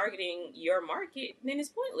targeting your market, then it's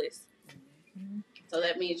pointless. So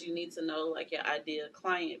that means you need to know, like, your ideal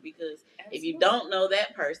client, because if you don't know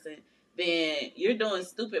that person, then you're doing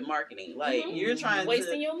stupid marketing. Like, you're trying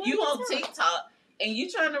wasting your money. You on TikTok and you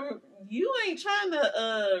ain't trying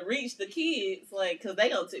to reach the kids, like, because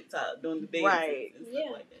they on TikTok doing the things. Right.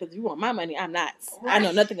 Yeah. Because you want my money, I'm not. Right. I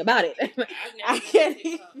know nothing about it. I can't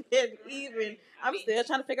even. I'm still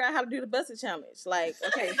trying to figure out how to do the busted challenge. Like,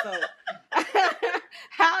 okay, so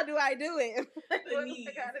how do I do it? I promise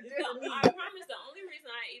the only reason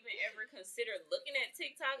I even ever considered looking at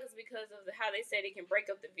TikTok is because of how they said it can break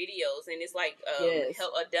up the videos, and it's like a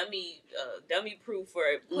dummy proof for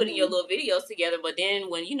putting your little videos together. But then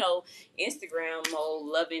when Instagram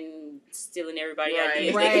stealing everybody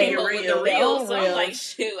ideas, they came up with the reels. So I'm like,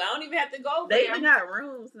 shoot, I don't even have to go. They even got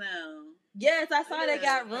rooms now. Yes, I saw they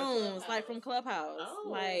got rooms, like, from Clubhouse. Oh.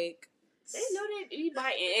 Like, they know they be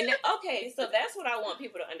biting. And okay, so that's what I want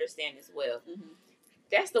people to understand as well. Mm-hmm.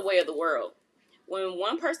 That's the way of the world. When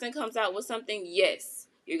one person comes out with something, yes,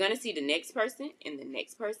 you're going to see the next person and the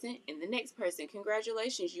next person and the next person.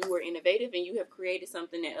 Congratulations, you were innovative and you have created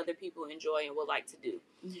something that other people enjoy and would like to do.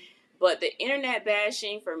 Mm-hmm. But the internet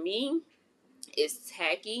bashing, for me, is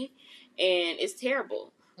tacky and it's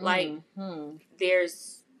terrible. Like,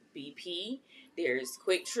 there's BP, there's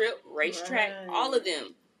Quick Trip, Racetrack, all of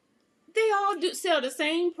them. They all do sell the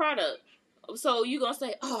same product. So you're going to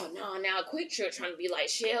say, oh, no, now Quick Trip trying to be like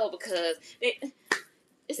Shell because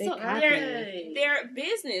they're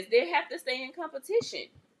business. They have to stay in competition.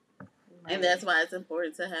 And that's why it's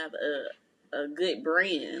important to have a good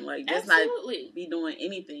brand. Like, just not be doing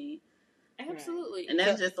anything. Absolutely. And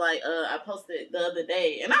that's just like, I posted the other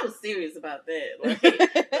day, and I was serious about that. Like,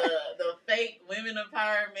 the fake women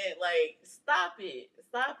empowerment, like, stop it.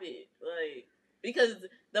 Like, because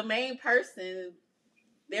the main person,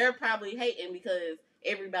 they're probably hating because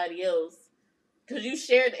everybody else, because you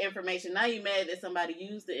shared the information. Now you're mad that somebody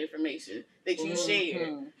used the information that you shared.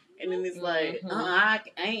 And then it's like, I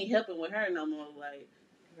ain't helping with her no more. Like,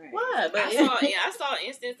 why? But I saw an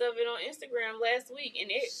instance of it on Instagram last week,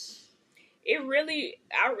 and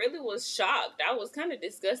I really was shocked. I was kind of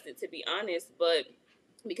disgusted, to be honest, but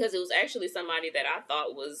because it was actually somebody that I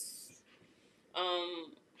thought was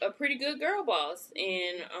a pretty good girl boss,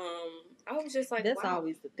 and I was just like, that's wow.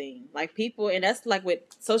 always the thing. Like, people, and that's like with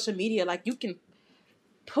social media, like, you can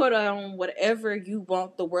put on whatever you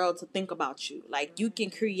want the world to think about you. Like, you can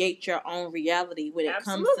create your own reality when it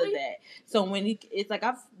comes to that. So when it's like,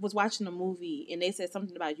 I was watching a movie and they said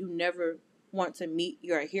something about you never want to meet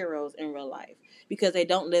your heroes in real life because they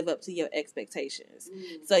don't live up to your expectations.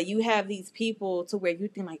 So you have these people to where you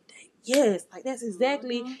think like, yes, like, that's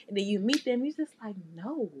exactly, and then you meet them, you just like,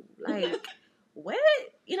 no, like, what?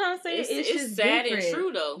 You know what I'm saying? It's just sad different. And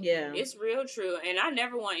true, though. Yeah. It's real true. And I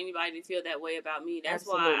never want anybody to feel that way about me. That's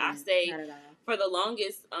why I say, for the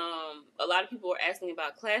longest, a lot of people were asking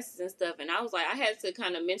about classes and stuff, and I was like, I had to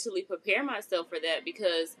kind of mentally prepare myself for that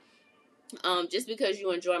because just because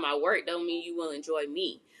you enjoy my work don't mean you will enjoy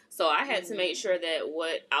me. So I had to make sure that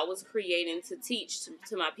what I was creating to teach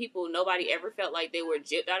to my people, nobody ever felt like they were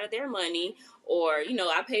gypped out of their money or,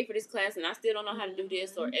 I paid for this class and I still don't know how to do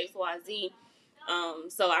this or X, Y, Z.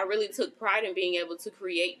 So I really took pride in being able to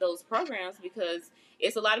create those programs because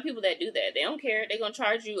it's a lot of people that do that. They don't care. They're going to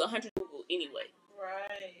charge you $100 anyway.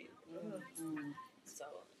 Right. Mm-hmm. So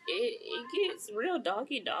it gets real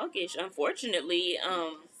doggish, unfortunately.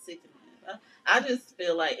 I just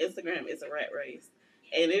feel like Instagram is a rat race.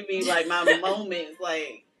 And it be like my moments,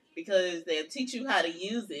 like, because they'll teach you how to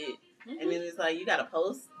use it. Mm-hmm. And then it's like, you got to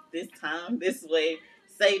post this time, this way,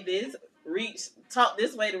 say this, talk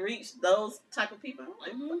this way to reach those type of people.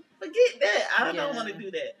 I'm like, forget that. I don't want to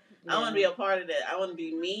do that. Yeah. I want to be a part of that. I want to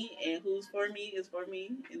be me, and who's for me is for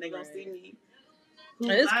me, and they're going to see me.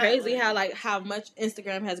 It's crazy how much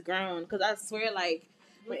Instagram has grown. Because I swear, like,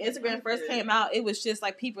 when Instagram first came out, it was just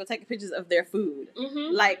like people taking pictures of their food.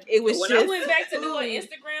 Mm-hmm. Like, it was when I went back to do an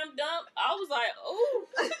Instagram dump, I was like,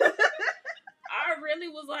 ooh. I really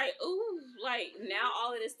was like, ooh. Like, now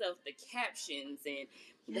all of this stuff, the captions and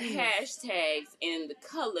the hashtags and the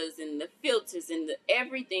colors and the filters and the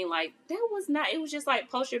everything, like, that was not, it was just like,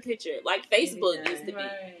 post your picture. Like, Facebook used to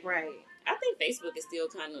be. Right. I think Facebook is still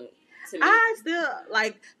kind of, to me. I still,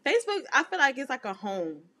 like, Facebook, I feel like it's like a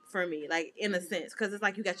home for me, like, in a sense, because it's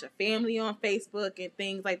like you got your family on Facebook and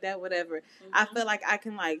things like that, whatever. Mm-hmm. I feel like I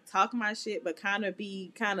can, like, talk my shit, but kind of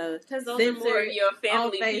be censored your family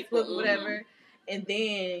on Facebook, people. whatever. And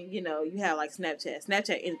then, you know, you have, like, Snapchat,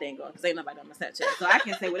 anything going, because ain't nobody on my Snapchat, so I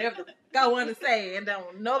can say whatever the fuck I want to say, and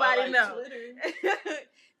don't nobody know.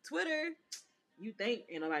 Twitter, you think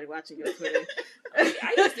ain't nobody watching your Twitter.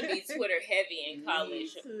 I used to be Twitter heavy in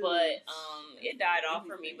college, but it died off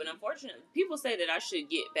for me. But unfortunately, people say that I should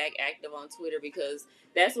get back active on Twitter because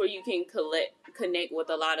that's where you can connect with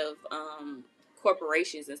a lot of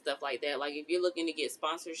corporations and stuff like that. Like if you're looking to get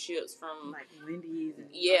sponsorships from like Wendy's,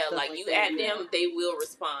 and like you add them, they will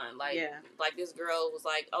respond. Like like this girl was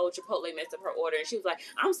like, "Oh, Chipotle messed up her order," and she was like,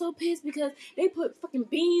 "I'm so pissed because they put fucking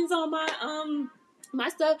beans on my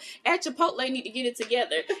stuff at Chipotle. Need to get it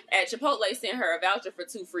together." At Chipotle, sent her a voucher for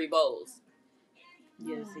 2 free bowls.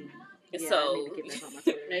 Yeah, see. Yeah, so I need to get back on my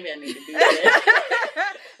Twitter. Maybe I need to do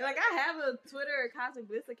that. Like I have a Twitter Cosmic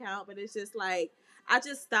Bliss account, but it's just like I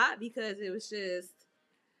just stopped because it was just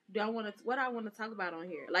what I want to talk about on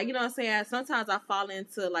here. Like, you know what I'm saying? Sometimes I fall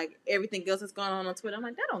into like everything else that's going on Twitter. I'm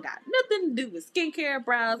like, that don't got nothing to do with skincare,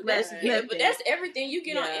 brows, lashes, nothing. But that's everything you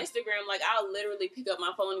get on Instagram. Like, I'll literally pick up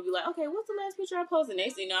my phone and be like, okay, what's the last picture I posted?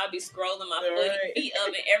 Next thing you know, I'll be scrolling my feet up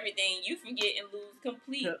and everything. You forget and lose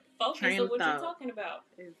complete focus of what you're talking about.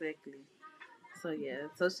 Exactly. So, yeah,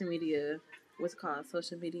 social media, what's it called?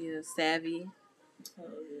 Social media savvy. Oh,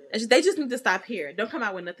 yeah. They just need to stop here. Don't come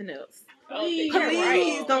out with nothing else. Please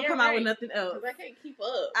don't come out with nothing else. I can't keep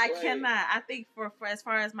up. I cannot. I think for as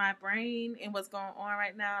far as my brain and what's going on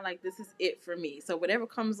right now, like this is it for me. So whatever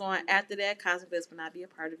comes on after that, Cosmic Bliss will not be a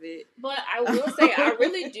part of it. But I will say, I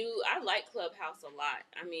really do. I like Clubhouse a lot.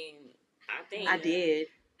 I mean, I think I did.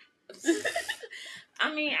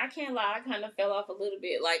 I mean, I can't lie. I kind of fell off a little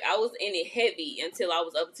bit. Like, I was in it heavy until I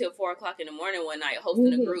was up till 4 o'clock in the morning one night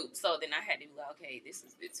hosting a group. So then I had to be like, okay, this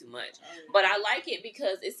is a bit too much. But I like it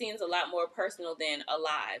because it seems a lot more personal than a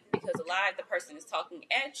live. Because a live, the person is talking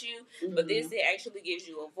at you. But this, it actually gives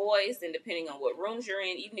you a voice. And depending on what rooms you're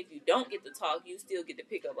in, even if you don't get to talk, you still get to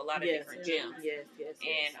pick up a lot of different gems. Yes.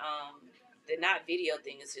 And, the not video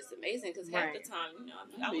thing is just amazing because half the time, you know,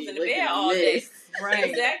 I was in the bed all day. Right.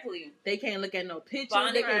 Exactly. They can't look at no pictures.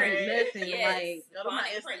 Bonnie they can't do nothing. Yes. Like Bonnie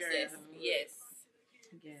Princess. Yes.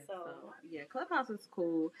 Yeah. So yeah, Clubhouse is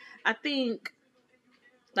cool. I think,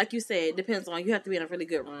 like you said, it depends on, you have to be in a really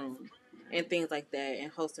good room and things like that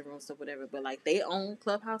and host a room or whatever. But like they own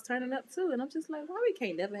Clubhouse turning up too, and I'm just like, why we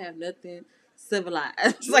can't never have nothing civilized?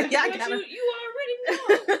 It's like y'all gotta. You already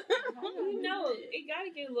know. You know, it gotta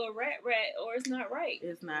get a little rat, or it's not right.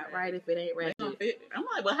 It's not right if it ain't ratchet. I'm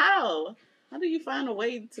like, but how? How do you find a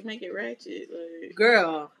way to make it ratchet? Like,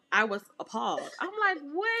 girl, I was appalled. I'm like,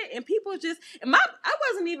 what? And people just, I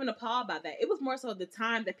wasn't even appalled by that. It was more so the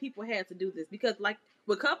time that people had to do this. Because like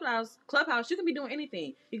with Clubhouse, you can be doing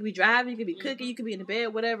anything. You can be driving, you can be cooking, you can be in the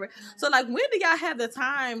bed, whatever. So like, when do y'all have the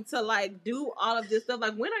time to like do all of this stuff?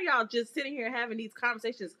 Like, when are y'all just sitting here having these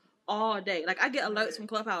conversations all day? Like, I get alerts from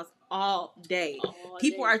Clubhouse all day.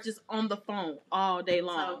 People are just on the phone all day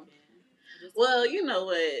long. Well, you know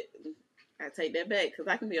what? I take that back because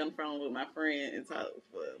I can be on the phone with my friend and talk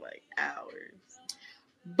for like hours.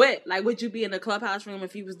 But like, would you be in a Clubhouse room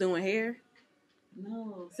if you was doing hair?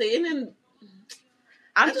 No. See, and then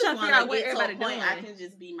I'm just trying to figure out what everybody doing. I can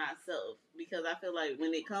just be myself because I feel like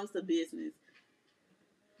when it comes to business,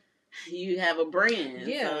 you have a brand.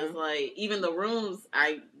 Yeah. So it's like, even the rooms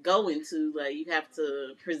I go into, like, you have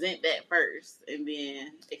to present that first and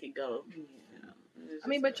then it could go. I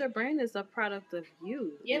mean, but your brand is a product of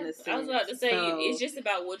you. Yeah, in a sense. I was about to say, so, it's just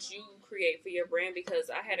about what you create for your brand, because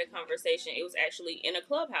I had a conversation, it was actually in a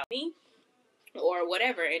clubhouse, or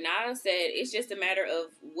whatever, and I said it's just a matter of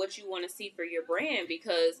what you want to see for your brand,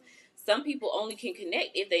 because some people only can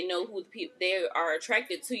connect if they know who the people they are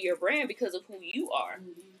attracted to your brand because of who you are.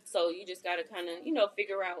 Mm-hmm. So you just got to kind of,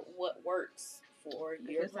 figure out what works for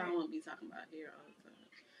your brand. I won't be talking about here all the time,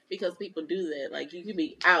 because people do that. Like, you could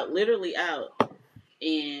be literally out,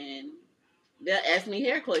 and they'll ask me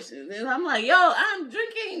hair questions, and I'm like, "Yo, I'm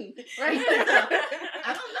drinking right now.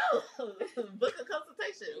 I don't know. Book a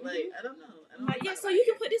consultation. Like, I don't know. Yeah, so you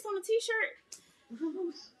can put this on a T-shirt."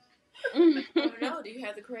 I don't know. Do you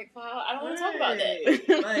have the correct file? I don't want to talk about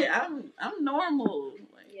that. Like, I'm normal.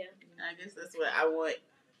 Like, yeah. I guess that's what I want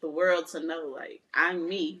the world to know. Like, I'm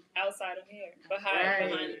me. Outside of hair,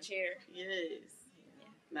 behind the chair. Yes. Yeah.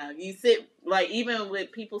 Now you sit, like, even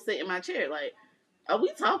with people sit in my chair, like, are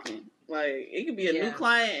we talking? Like, it could be a new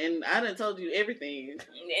client, and I done told you everything.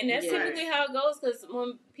 And that's typically how it goes, because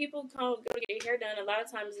when people go to get their hair done, a lot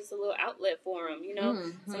of times it's a little outlet for them,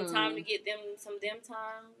 some time to get them some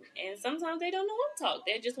time, and sometimes they don't know what to talk.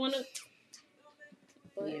 They just want to.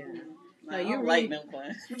 No, you really like them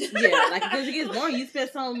clients. Yeah, like, because it gets boring. You spend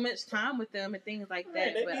so much time with them and things like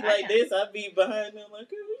that. They be like this, I be behind them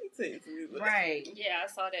like, what you take me? Right. Yeah, I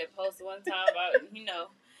saw that post one time about,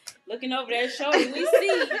 looking over that shoulder, we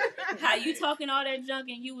see how you talking all that junk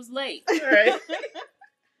and you was late. Right. And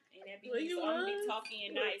that be so I'm gonna be talking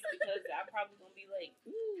and nice because I probably gonna be late.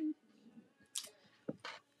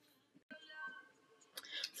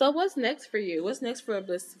 So what's next for you? What's next for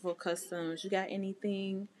Blissful Customs? You got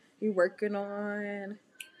anything you're working on?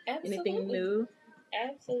 Absolutely. Anything new?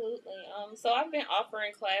 Absolutely. So I've been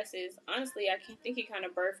offering classes. Honestly, I think it kind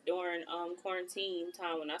of birthed during quarantine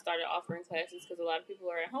time when I started offering classes, because a lot of people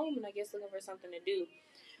are at home and I guess looking for something to do.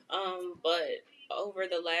 But over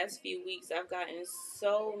the last few weeks, I've gotten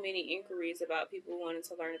so many inquiries about people wanting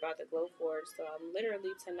to learn about the Glow Forge. So I'm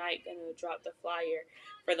literally tonight going to drop the flyer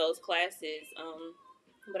for those classes.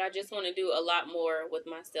 But I just want to do a lot more with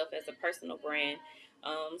myself as a personal brand.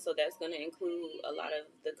 So that's going to include a lot of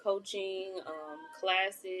the coaching,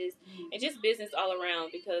 classes, and just business all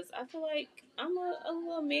around, because I feel like I'm a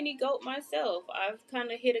little mini GOAT myself. I've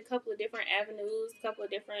kind of hit a couple of different avenues, a couple of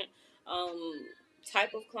different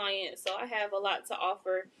type of clients. So I have a lot to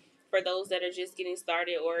offer for those that are just getting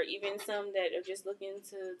started, or even some that are just looking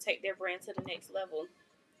to take their brand to the next level.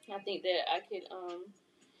 I think that I could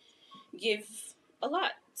give a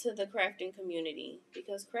lot to the crafting community,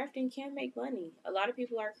 because crafting can make money. A lot of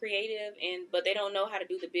people are creative, but they don't know how to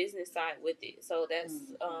do the business side with it. So that's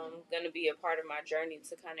going to be a part of my journey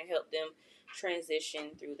to kind of help them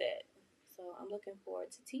transition through that. So I'm looking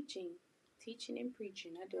forward to teaching and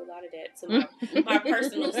preaching. I do a lot of that to my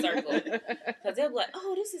personal circle, because they'll be like,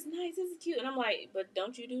 "Oh, this is nice, this is cute," and I'm like, "But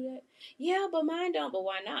don't you do that?" "Yeah, but mine don't." "But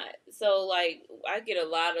why not?" So like, I've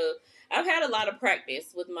had a lot of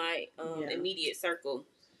practice with my immediate circle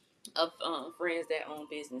of friends that own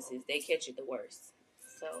businesses. They catch it the worst.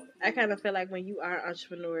 So I kind of feel like when you are an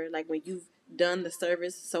entrepreneur, like when you've done the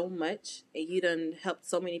service so much and you done helped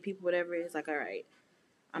so many people, whatever, it's like, all right,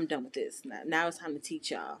 I'm done with this. Now it's time to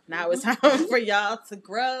teach y'all. Now it's time for y'all to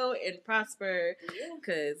grow and prosper,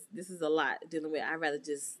 because this is a lot dealing with. I'd rather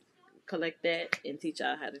just collect that and teach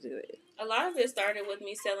y'all how to do it. A lot of it started with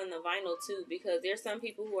me selling the vinyl too, because there's some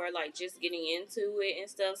people who are like just getting into it and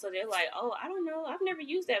stuff. So they're like, "Oh, I don't know, I've never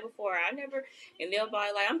used that before. And they'll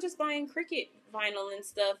buy, like, I'm just buying Cricut vinyl and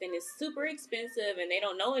stuff, and it's super expensive, and they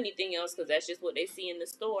don't know anything else because that's just what they see in the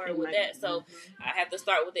store with that. So I have to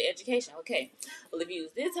start with the education. Okay, well, if you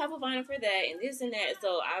use this type of vinyl for that and this and that,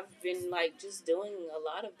 so I've been like just doing a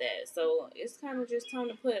lot of that. So it's kind of just time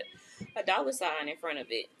to put a dollar sign in front of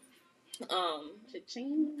it.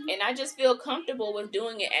 And I just feel comfortable with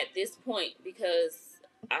doing it at this point, because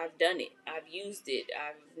I've done it. I've used it.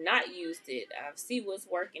 I've not used it. I've seen what's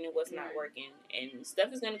working and what's not working. And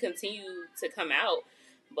stuff is going to continue to come out.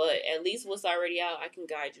 But at least what's already out, I can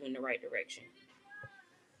guide you in the right direction.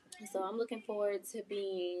 So I'm looking forward to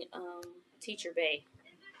being Teacher Bay.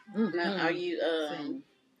 Now, are you,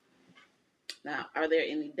 are there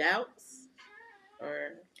any doubts?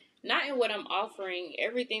 Or... Not in what I'm offering.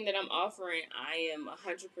 Everything that I'm offering, I am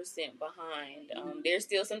 100% behind. There's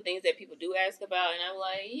still some things that people do ask about, and I'm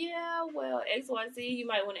like, yeah, well, XYZ, you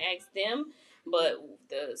might want to ask them. But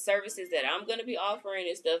the services that I'm going to be offering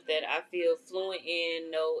is stuff that I feel fluent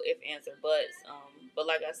in, no if, answer, buts. But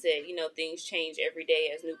like I said, things change every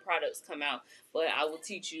day as new products come out. But I will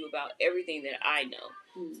teach you about everything that I know.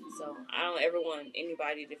 So I don't ever want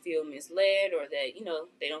anybody to feel misled or that,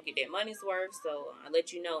 they don't get their money's worth. So I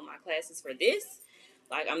let you know my class is for this.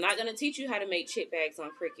 Like, I'm not going to teach you how to make chip bags on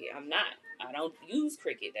Cricut. I'm not. I don't use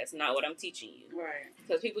Cricut. That's not what I'm teaching you. Right.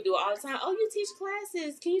 Because people do it all the time. Oh, you teach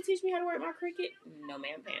classes. Can you teach me how to work my Cricut? No,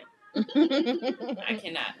 ma'am, Pam. I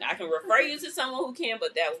cannot. I can refer you to someone who can,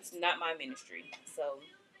 but that was not my ministry. So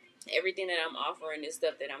everything that I'm offering is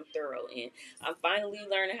stuff that I'm thorough in. I'm finally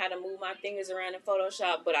learning how to move my fingers around in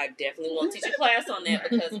Photoshop, but I definitely won't teach a class on that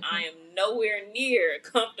because I am nowhere near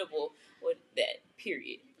comfortable with that,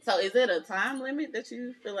 period. So is it a time limit that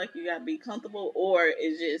you feel like you gotta be comfortable, or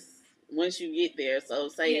is just once you get there? So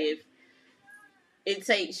say if it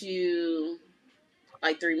takes you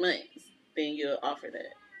like 3 months, then you'll offer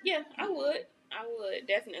that. Yeah, I would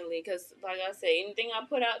definitely, because like I say, anything I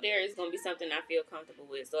put out there is gonna be something I feel comfortable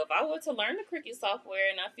with. So if I were to learn the Cricut software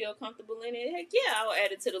and I feel comfortable in it, heck yeah, I'll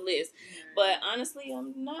add it to the list. But honestly,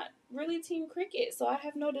 I'm not really team Cricut, so I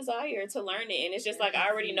have no desire to learn it. And it's just like I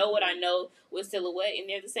already know what I know with Silhouette, and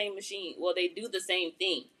they're the same machine. Well, they do the same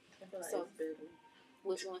thing. I feel like So it's better.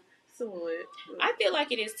 Which one? Silhouette. I feel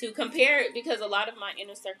like it is too. Compare it, because a lot of my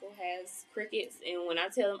inner circle has Cricuts, and when I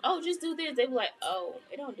tell them, "Oh, just do this," they be like, "Oh,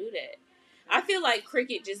 it don't do that." I feel like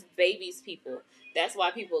Cricut just babies people. That's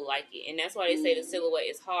why people like it, and that's why they say the Silhouette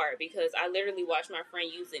is hard, because I literally watched my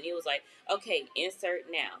friend use it, and it was like, "Okay, insert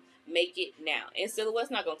now, make it now," and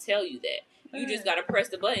Silhouette's not gonna tell you that. You just gotta press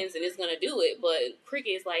the buttons and it's gonna do it. But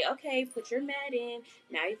Cricut is like, "Okay, put your mat in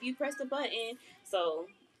now. If you press the button," so.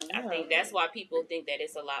 I think that's why people think that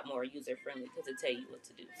it's a lot more user friendly, because it tell you what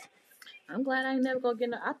to do. I'm glad I ain't never gonna get.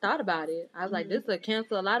 I thought about it. I was like, this will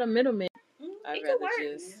cancel a lot of middlemen. I'd rather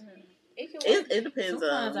just. It depends.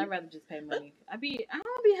 Sometimes I'd rather just pay money. I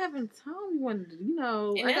don't be having time.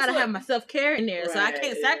 And I gotta have my self care in there, so I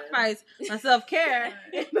can't sacrifice my self care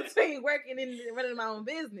in between working and running my own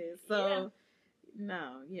business. So,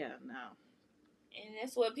 no. And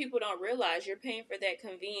that's what people don't realize. You're paying for that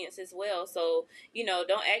convenience as well. So,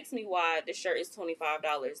 don't ask me why the shirt is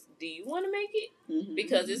 $25. Do you want to make it? Mm-hmm.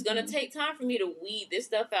 Because it's going to take time for me to weed this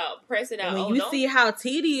stuff out, press it out. And when you see how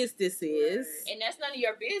tedious this is. And that's none of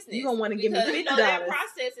your business. You're going to want to give me $50. That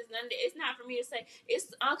process is it's not for me to say,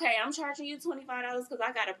 it's okay, I'm charging you $25 because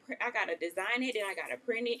I got to design it, then I got to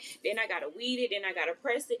print it, then I got to weed it, then I got to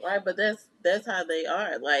press it. Right, but that's how they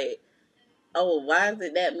are. Like, oh, why is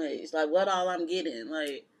it that much? Like, what all I'm getting?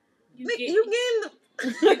 Like, you getting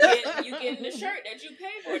the shirt that you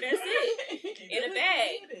paid for. That's it. In a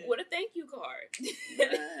bag with a thank you card.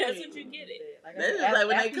 That's what you get it. Like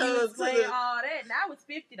when they come to all that, now it's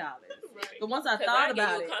 $50. Right. But once I thought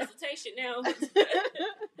about it, consultation now.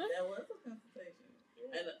 That was a consultation,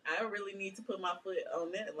 and I really need to put my foot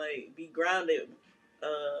on that. Like, be grounded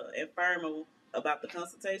and firm about the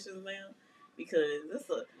consultations now. Because it's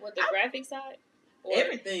the graphic side? Or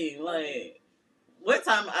everything. Like, one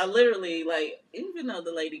time I literally, like, even though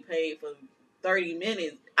the lady paid for 30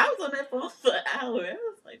 minutes, I was on that phone for an hour. I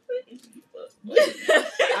was like, what is you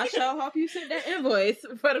I sure hope you sent that invoice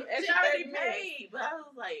for them extra 30 minutes. Paid, but I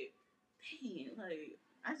was like, dang, like,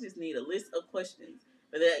 I just need a list of questions.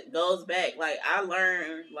 But that goes back. Like, I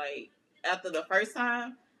learned, like, after the first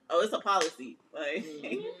time, it's a policy. Like,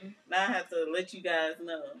 now I have to let you guys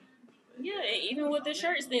know. Yeah, and even with the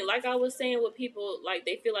shirts thing, like I was saying with people, like,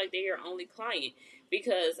 they feel like they're your only client.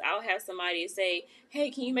 Because I'll have somebody say,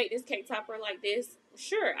 hey, can you make this cake topper like this?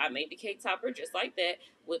 Sure, I made the cake topper just like that.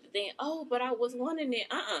 With the thing, but I was wanting it.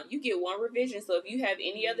 You get one revision. So if you have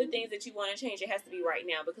any other things that you want to change, it has to be right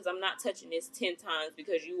now. Because I'm not touching this 10 times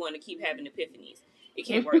because you want to keep having epiphanies. It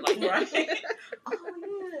can't work like that.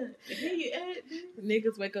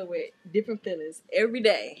 Niggas wake up with different feelings every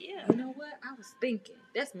day. Yeah. You know what? I was thinking.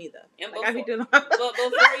 That's me though. And like, before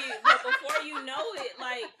you know it,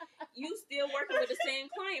 like, you still working with the same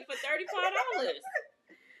client for $35.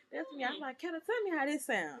 That's me. I'm like, can I tell me how this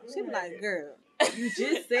sounds? She be like, girl, you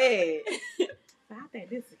just said. I think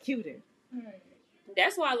this is cuter.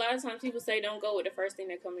 That's why a lot of times people say don't go with the first thing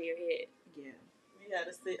that comes in your head. Yeah. You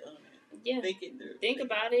gotta sit on it. Yeah. Think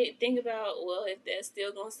about it. Think about, well, if that's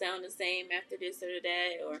still going to sound the same after this or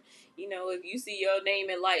that. Or, if you see your name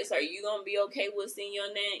in lights, are you going to be okay with seeing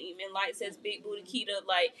your name in lights as Big Booty Keita?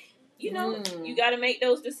 Like, you got to make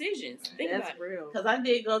those decisions. Think that's about real. Because I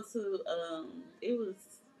did go to, it was,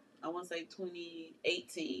 I want to say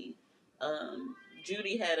 2018.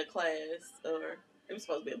 Judy had a class, or it was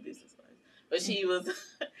supposed to be a business class. but she was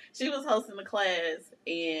hosting the class,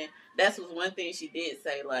 and that's was one thing she did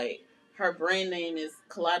say. Like, her brand name is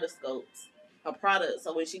Kaleidoscopes, her product.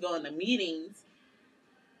 So when she go into meetings,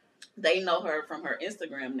 they know her from her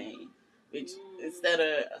Instagram name, which instead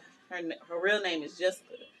of her real name is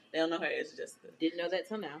Jessica. They don't know her as Jessica. Didn't know that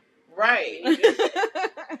till now. Right.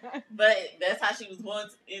 But that's how she was going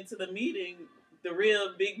into the meeting, the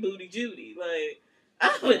real big booty Judy. Like,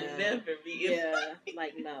 I would never be.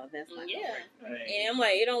 Like, no, that's not. Yeah. Right. And I'm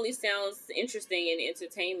like, it only sounds interesting in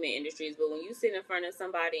entertainment industries, but when you sit in front of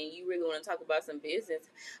somebody and you really want to talk about some business,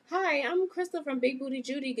 hi, I'm Crystal from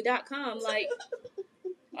BigBootyJudy.com. Like,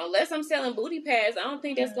 unless I'm selling booty pads, I don't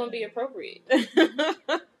think that's going to be appropriate.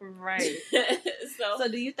 Right. So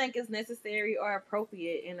do you think it's necessary or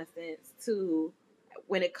appropriate, in a sense, to,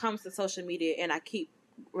 when it comes to social media, and I keep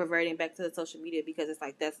reverting back to the social media because it's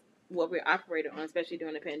like that's what we're operating on, especially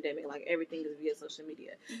during the pandemic, like everything is via social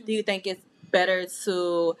media. Mm-hmm. Do you think it's better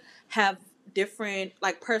to have different,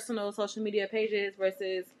 like, personal social media pages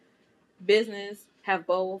versus business, have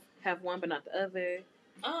both, have one but not the other?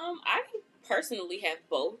 I personally have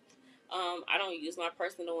both. I don't use my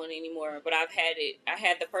personal one anymore, but I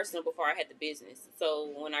had the personal before I had the business.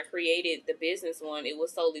 So when I created the business one, it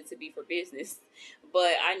was solely to be for business.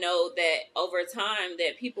 But I know that over time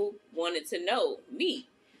that people wanted to know me.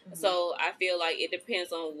 Mm-hmm. So I feel like it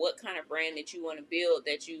depends on what kind of brand that you want to build,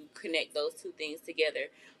 that you connect those two things together.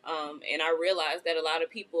 And I realized that a lot of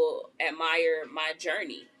people admire my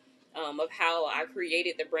journey. Of how I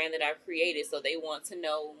created the brand that I've created, so they want to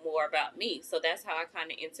know more about me. So that's how I kind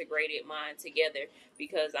of integrated mine together,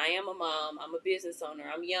 because I am a mom, I'm a business owner,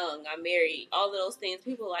 I'm young, I'm married, all of those things.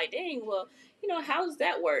 People are like, dang, well, how does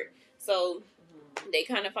that work? So they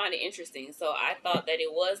kind of find it interesting. So I thought that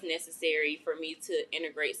it was necessary for me to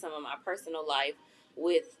integrate some of my personal life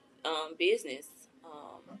with business.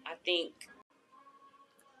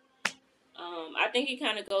 I think it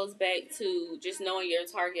kind of goes back to just knowing your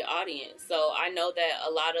target audience. So I know that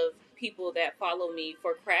a lot of people that follow me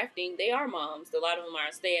for crafting, they are moms. A lot of them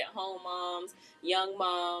are stay-at-home moms, young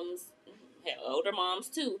moms, older moms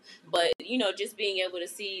too. But, just being able to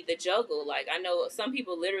see the juggle. Like, I know some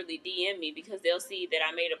people literally DM me because they'll see that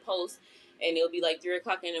I made a post and it'll be like 3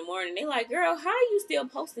 o'clock in the morning. They're like, girl, how are you still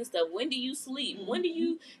posting stuff? When do you sleep? Mm-hmm. When do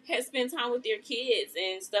you spend time with your kids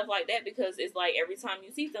and stuff like that? Because it's like every time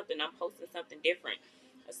you see something, I'm posting something different.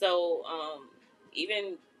 So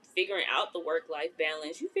even figuring out the work-life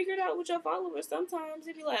balance, you figure it out with your followers. Sometimes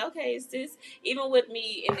it'd be like, okay, it's this. Even with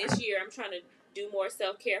me in this year, I'm trying to do more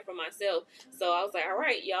self-care for myself. So I was like, all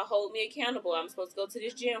right, y'all hold me accountable. I'm supposed to go to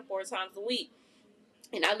this gym 4 times a week.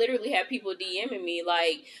 And I literally have people DMing me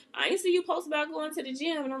like, I didn't see you post about going to the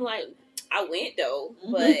gym. And I'm like, I went though,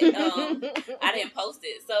 but I didn't post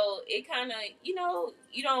it. So it kind of, you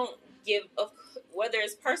don't give, whether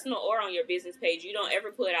it's personal or on your business page, you don't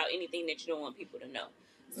ever put out anything that you don't want people to know.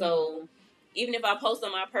 So even if I post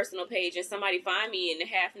on my personal page and somebody find me in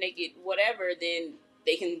half naked, whatever, then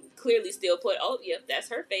they can clearly still put, oh, yep, that's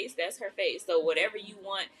her face. That's her face. So whatever you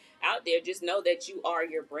want out there, just know that you are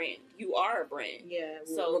your brand. You are a brand. Yeah.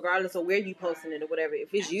 So regardless of where you posting it or whatever,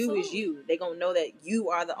 if it's you, it's you. They gonna know that you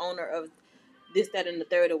are the owner of this, that, and the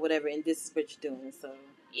third or whatever, and this is what you're doing. So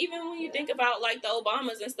even when you think about like the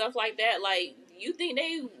Obamas and stuff like that, like, you think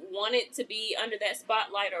they wanted to be under that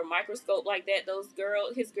spotlight or microscope like that,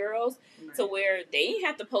 his girls, right, to where they didn't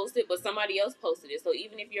have to post it, but somebody else posted it. So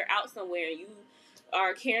even if you're out somewhere and you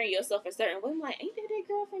are carrying yourself a certain way, I'm like, ain't that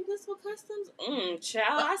girl from Blissful Customs?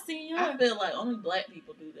 Child, I see you. I feel like only black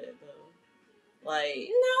people do that though. Like,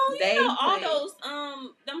 no, all those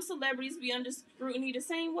them celebrities be under scrutiny the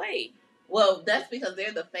same way. Well, that's because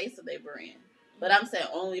they're the face of their brand. But I'm saying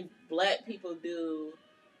only black people do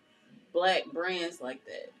black brands like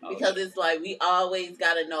that. Because it's like, we always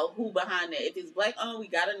gotta know who behind that. If it's black owned, we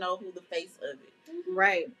gotta know who the face of it.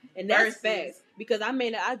 Right. And that's facts. Because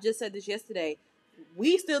I just said this yesterday.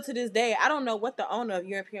 We still to this day, I don't know what the owner of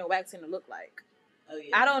European Wax Center look like. Oh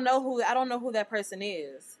yeah. I don't know who that person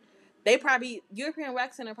is. European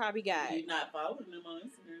Wax Center probably got. You're not following them on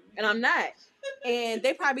Instagram. And I'm not. And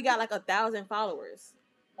they probably got like 1,000 followers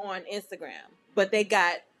on Instagram. But they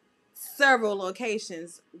got several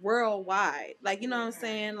locations worldwide. Like, you know what I'm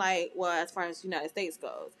saying? Like, well, as far as United States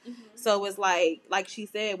goes. Mm-hmm. So it's like she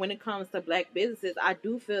said, when it comes to black businesses, I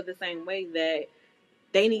do feel the same way that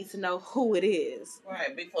they need to know who it is.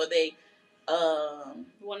 Right, before they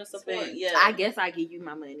want to support. Yeah. I guess I give you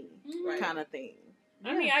my money, kind of thing.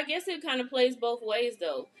 I mean, I guess it kind of plays both ways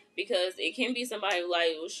though, because it can be somebody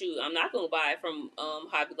like, well, shoot, I'm not gonna buy it from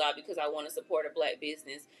Hobby Lobby because I want to support a black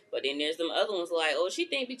business. But then there's some other ones like, oh, she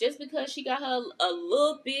think just because she got her a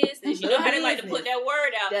little business, you know how they like to put that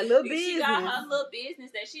word out, that little business. She got her little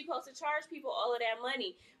business that she supposed to charge people all of that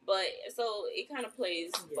money. But so it kind of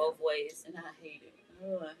plays both ways, and I hate it.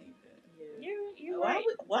 Oh, I hate that. You're right.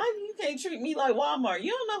 Why you can't treat me like Walmart?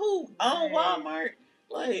 You don't know who own Walmart.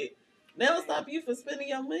 Like, that'll stop you from spending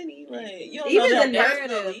your money. Like, you don't even know the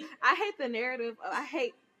narrative. I hate the narrative. I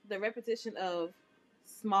hate the repetition of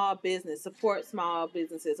small business, support small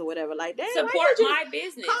businesses or whatever. Like, damn, support my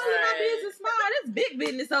business. Calling my business small. That's big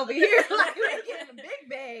business over here. Like, we're getting a big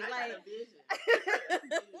bag. Like, I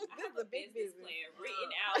have a big business plan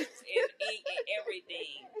written out in ink and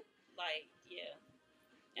everything. Like, yeah,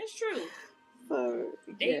 that's true. So,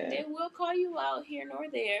 they will call you out here nor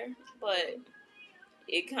there, but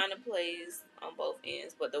it kind of plays on both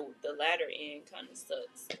ends. But the latter end kind of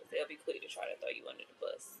sucks. They'll be quick to try to throw you under the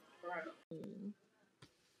bus. Right.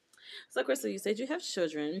 So, Crystal, you said you have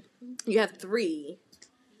children. You have 3.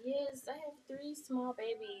 Yes, I have 3 small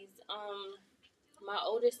babies. My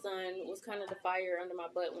oldest son was kind of the fire under my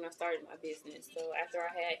butt when I started my business. So after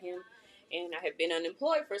I had him, and I had been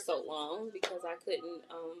unemployed for so long because I couldn't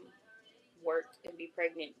work and be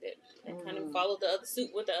pregnant, that kind of followed the other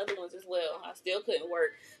suit with the other ones as well. I still couldn't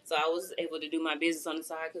work, so I was able to do my business on the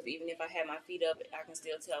side, because even if I had my feet up, I can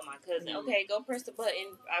still tell my cousin, okay, go press the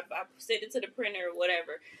button. I sent it to the printer or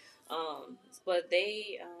whatever. But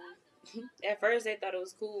they, at first they thought it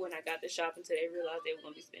was cool when I got the shop, until they realized they were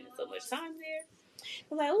going to be spending so much time there.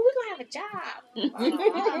 They're like, oh, we're going to have a job.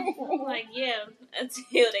 I'm like, yeah,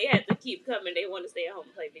 until they had to keep coming. They want to stay at home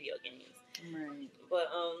and play video games. Right. But,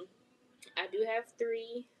 I do have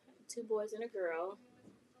 3, 2 boys and a girl.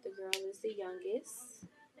 The girl is the youngest,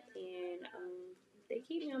 and they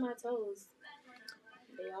keep me on my toes.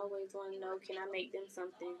 They always want to know, can I make them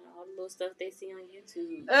something? All the little stuff they see on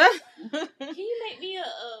YouTube. Can you make me a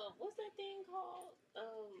what's that thing called?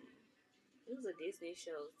 It was a Disney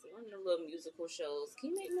show, one of the little musical shows.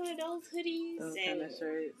 Can you make me one of those hoodies? Those kind of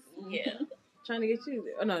shirts. Yeah. Trying to get you.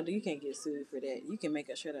 Oh no, you can't get sued for that. You can make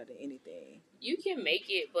a shirt out of anything. You can make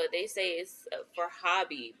it, but they say it's for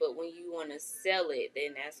hobby. But when you want to sell it,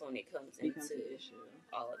 then that's when it comes into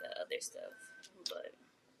all of the other stuff. But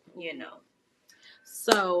you know.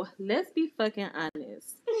 So let's be fucking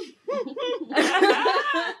honest.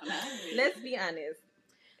 Let's be honest.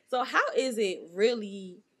 So how is it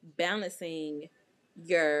really balancing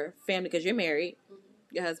your family, because you're married,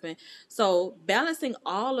 your husband? So balancing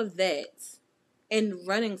all of that and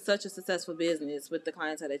running such a successful business with the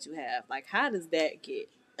clientele that you have, like, how does that get,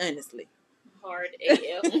 honestly? Hard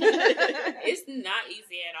AF. It's not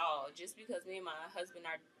easy at all, just because me and my husband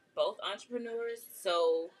are both entrepreneurs,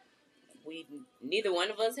 so neither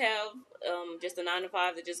one of us have just a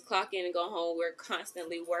 9-to-5 to just clock in and go home. We're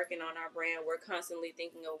constantly working on our brand. We're constantly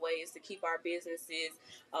thinking of ways to keep our businesses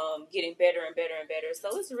getting better and better and better.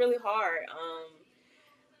 So it's really hard,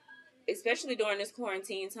 especially during this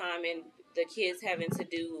quarantine time and the kids having to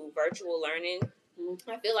do virtual learning.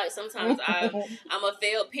 I feel like sometimes I'm a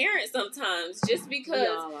failed parent sometimes, just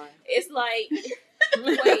because it's like,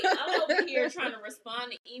 wait, I'm over here trying to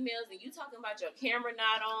respond to emails and you talking about your camera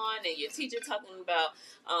not on, and your teacher talking about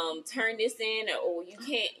turn this in, or you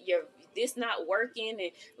can't, this not working,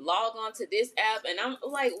 and log on to this app, and I'm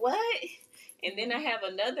like, what? And then I have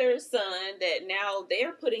another son that now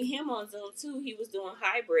they're putting him on Zoom too. He was doing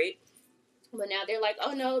hybrid. But now they're like,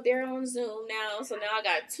 oh no, they're on Zoom now. So now I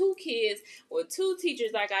got 2 kids with 2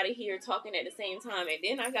 teachers I got to hear talking at the same time. And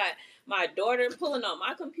then I got my daughter pulling on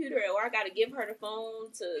my computer, or I got to give her the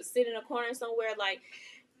phone to sit in a corner somewhere. Like,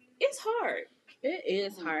 it's hard. It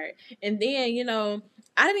is hard. And then,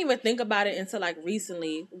 I didn't even think about it until like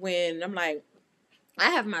recently, when I'm like, I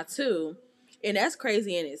have my 2, and that's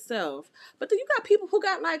crazy in itself. But then you got people who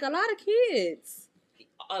got like a lot of kids.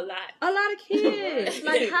 A lot of kids.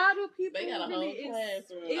 Like, how do people? They got a whole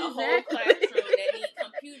classroom. A whole classroom. They need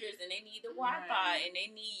computers, and they need the Wi-Fi, and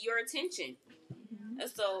they need your attention.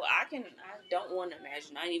 So I don't want to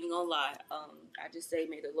imagine. I ain't even gonna lie. I just say,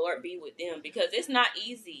 may the Lord be with them, because it's not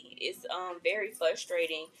easy. It's very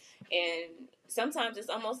frustrating, and sometimes it's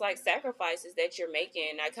almost like sacrifices that you're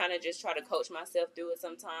making. I kind of just try to coach myself through it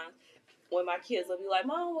sometimes. When my kids will be like,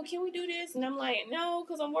 Mom, well, can we do this? And I'm like, no,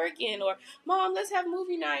 because I'm working. Or, Mom, let's have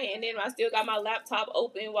movie night. And then I still got my laptop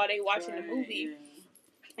open while they watching the movie.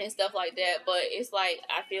 and stuff like that. But it's like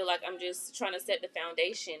I feel like I'm just trying to set the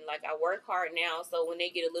foundation. Like I work hard now, so when they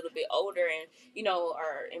get a little bit older and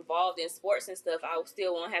are involved in sports and stuff, I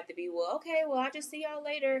still won't have to be I just see y'all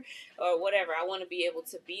later or whatever. I want to be able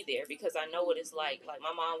to be there because I know what it's like. Like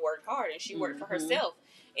my mom worked hard and she worked for herself.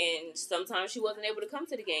 And sometimes she wasn't able to come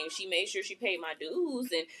to the game. She made sure she paid my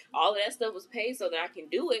dues and all of that stuff was paid so that I can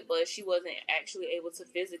do it. But she wasn't actually able to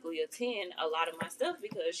physically attend a lot of my stuff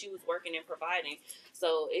because she was working and providing.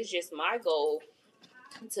 So it's just my goal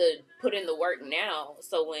to put in the work now,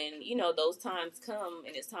 so when those times come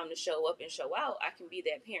and it's time to show up and show out, I can be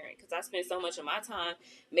that parent, because I spend so much of my time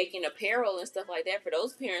making apparel and stuff like that for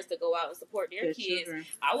those parents to go out and support their kids. Children.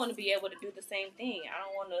 I want to be able to do the same thing. I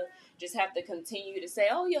don't want to just have to continue to say,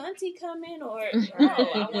 oh, your auntie coming, or no,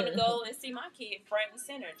 I want to go and see my kid front and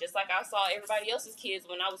center, just like I saw everybody else's kids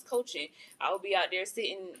when I was coaching. I would be out there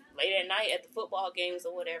sitting late at night at the football games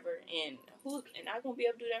or whatever, and I won't be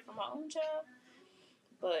able to do that for my own child.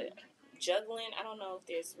 But juggling, I don't know if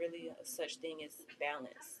there's really a such thing as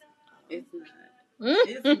balance. It's not.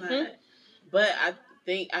 It's not. But I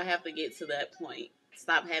think I have to get to that point.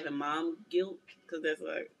 Stop having mom guilt, because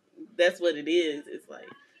that's what it is. It's like,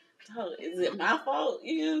 oh, is it my fault?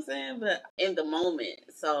 You know what I'm saying? But in the moment,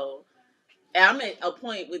 so I'm at a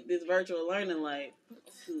point with this virtual learning, like,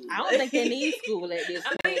 I don't think they need school at this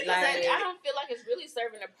point. I don't feel like it's really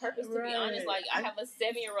serving a purpose, to be honest. Like, I have a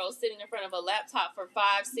 7-year-old sitting in front of a laptop for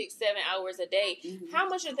 5, 6, 7 hours a day. Mm-hmm. How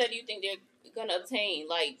much of that do you think they're going to obtain?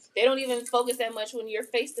 Like, they don't even focus that much when you're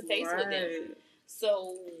face-to-face with them.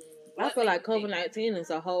 So, I feel like COVID-19 is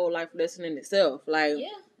a whole life lesson in itself. Like,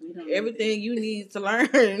 everything you need to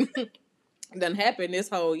learn done happened this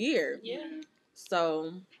whole year. Yeah.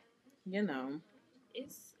 So,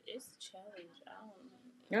 It's a challenge.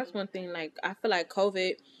 That's one thing. Like, I feel like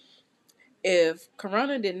COVID, if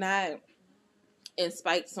Corona did not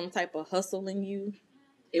inspire some type of hustle in you,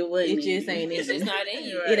 it just ain't in you. It's just not in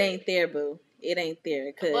you. It ain't there, boo. It ain't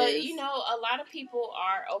there. But, a lot of people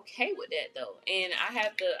are okay with that, though. And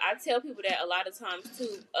I tell people that a lot of times,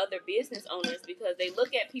 too, other business owners, because they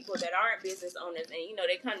look at people that aren't business owners and,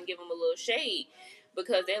 they kind of give them a little shade.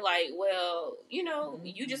 Because they're like, well,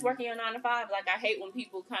 you just working your 9 to 5. Like, I hate when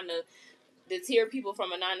people kind of deter people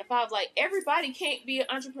from a 9 to 5. Like, everybody can't be an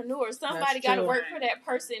entrepreneur. Somebody got to work for that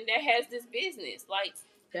person that has this business. Like,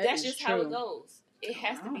 that's just true. How it goes. It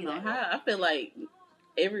has to be like that. I feel like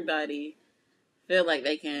everybody feel like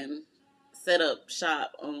they can set up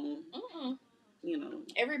shop on,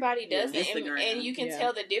 everybody does it. Instagram. And you can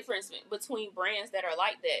tell the difference between brands that are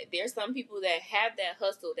like that. There's some people that have that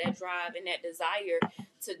hustle, that drive, and that desire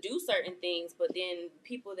to do certain things, but then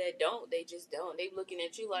people that don't, they just don't. They looking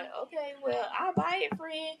at you like, okay, well, I'll buy it,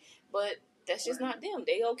 friend, but that's just not them.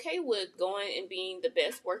 They okay with going and being the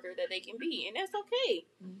best worker that they can be, and that's okay.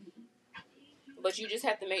 Mm-hmm. But you just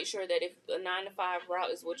have to make sure that if a 9 to 5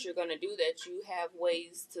 route is what you're going to do, that you have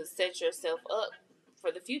ways to set yourself up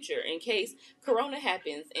for the future in case Corona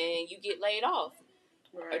happens and you get laid off.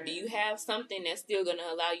 Right. Or do you have something that's still going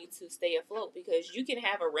to allow you to stay afloat? Because you can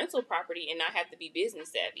have a rental property and not have to be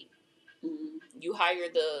business savvy. Mm-hmm. You hire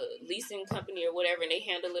the leasing company or whatever and they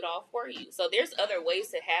handle it all for you. So there's other ways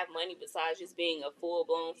to have money besides just being a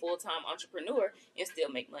full-blown, full-time entrepreneur and still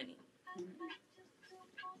make money. Mm-hmm.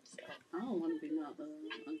 I don't want to be no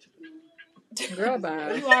entrepreneur. Girl,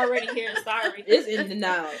 bye. You already hearing sorry. It's in the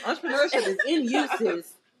now. Entrepreneurship is in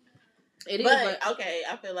uses. But okay,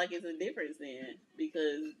 I feel like it's a difference then,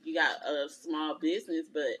 because you got a small business,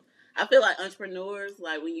 but I feel like entrepreneurs,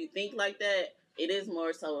 like when you think like that, it is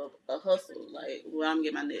more so a hustle. Like, well, I'm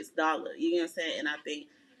getting my next dollar. You know what I'm saying? And I think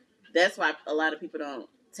that's why a lot of people don't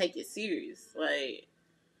take it serious. Like,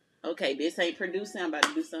 okay, this ain't producing, I'm about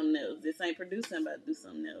to do something else. This ain't producing, I'm about to do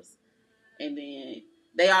something else. And then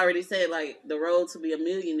they already said, like, the road to be a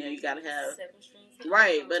millionaire, you gotta have 7 streams.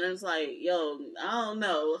 Right, but it's like, yo, I don't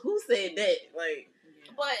know. Who said that? Like,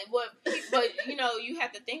 But you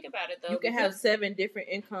have to think about it, though. You can have 7 different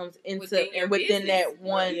incomes within that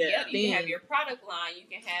one thing. You can have your product line, you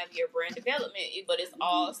can have your brand development, but it's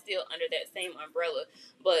all still under that same umbrella.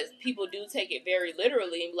 But people do take it very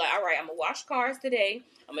literally and be like, all right, I'm going to wash cars today,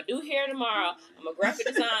 I'm going to do hair tomorrow, I'm going to graphic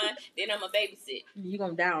design, then I'm going to babysit. You're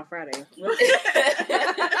going to die on Friday.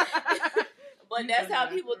 But that's how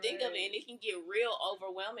people think of it, and it can get real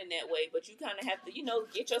overwhelming that way. But you kind of have to,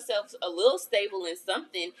 get yourself a little stable in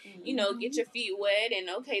something, get your feet wet, and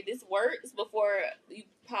okay, this works before you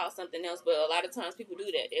pile something else. But a lot of times people do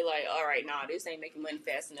that. They're like, all right, nah, this ain't making money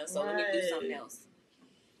fast enough, so let me do something else.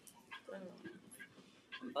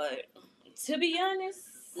 But to be honest,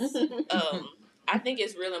 I think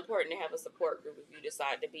it's real important to have a support group if you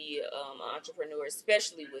decide to be an entrepreneur,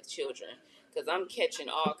 especially with children, because I'm catching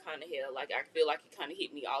all kind of hell. Like, I feel like it kind of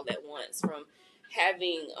hit me all at once from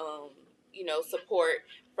having, support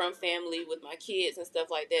from family with my kids and stuff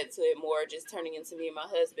like that to it more just turning into me and my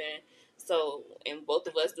husband. So, and both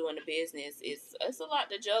of us doing the business, it's a lot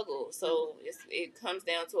to juggle. So it comes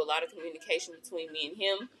down to a lot of communication between me and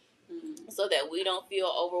him, so that we don't feel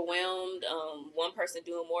overwhelmed. One person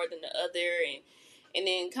doing more than the other, and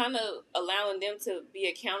then kind of allowing them to be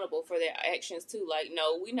accountable for their actions too. Like,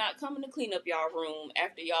 no, we're not coming to clean up y'all room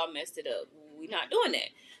after y'all messed it up. We're not doing that.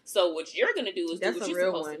 So what you're gonna do is do what you're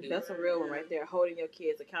supposed to do. That's a real one right there, holding your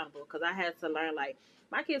kids accountable. Because I had to learn, like,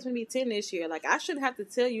 my kids will be 10 this year. Like, I shouldn't have to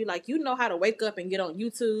tell you, like, you know how to wake up and get on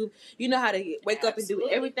YouTube. You know how to wake up and do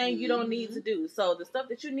everything you don't need to do. So the stuff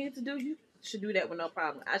that you need to do, you should do that with no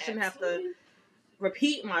problem. I shouldn't have to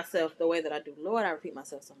repeat myself the way that I do. Lord, I repeat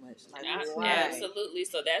myself so much. Like, absolutely.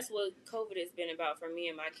 So that's what COVID has been about for me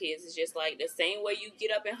and my kids. It's just like the same way you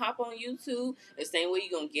get up and hop on YouTube, the same way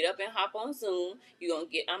you're going to get up and hop on Zoom.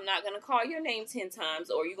 I'm not going to call your name 10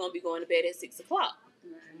 times, or you're going to be going to bed at 6 o'clock.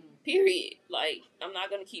 Period. Like, I'm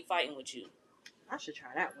not going to keep fighting with you. I should try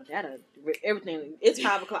that one. Everything. It's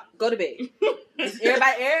 5 o'clock. Go to bed.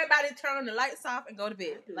 everybody turn the lights off and go to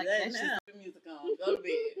bed. Like, that's just the music on. Go to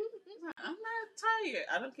bed. I'm not tired.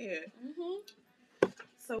 I don't care.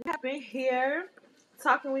 So we have been here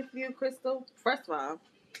talking with you, Crystal. First of all,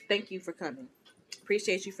 thank you for coming.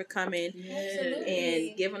 Appreciate you for coming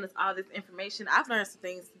and giving us all this information. I've learned some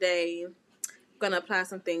things today. I'm going to apply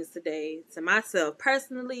some things today to myself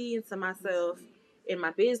personally and to myself in my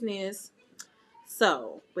business.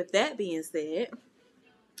 So, with that being said,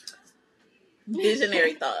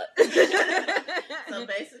 visionary thought. So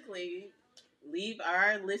basically, leave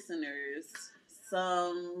our listeners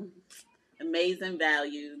some amazing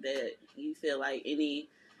value that you feel like any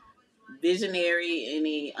visionary,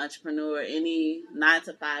 any entrepreneur, any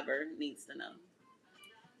 9-to-5er needs to know.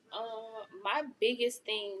 My biggest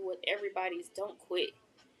thing with everybody is don't quit.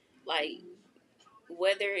 Like,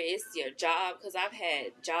 whether it's your job, because I've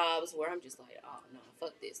had jobs where I'm just like, oh no,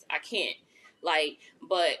 fuck this, I can't. Like,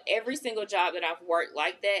 but every single job that I've worked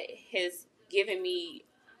like that has given me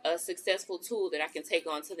a successful tool that I can take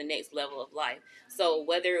on to the next level of life. So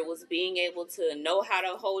whether it was being able to know how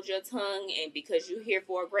to hold your tongue, and because you're here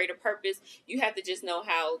for a greater purpose, you have to just know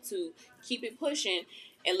how to keep it pushing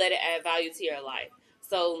and let it add value to your life.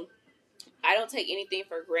 So I don't take anything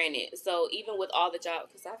for granted. So even with all the jobs,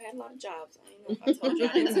 because I've had a lot of jobs. I don't know if I told you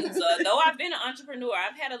I did too. So though I've been an entrepreneur,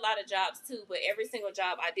 I've had a lot of jobs too, but every single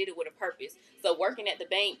job I did it with a purpose. So working at the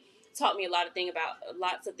bank taught me lots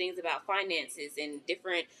of things about finances and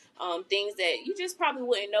different things that you just probably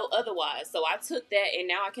wouldn't know otherwise. So I took that and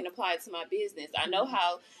now I can apply it to my business. I know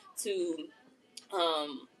how to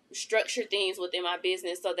structure things within my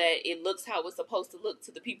business so that it looks how it's supposed to look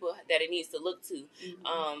to the people that it needs to look to.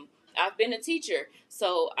 I've been a teacher,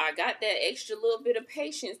 so I got that extra little bit of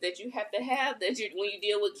patience that you have to have when you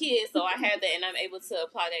deal with kids. So I have that, and I'm able to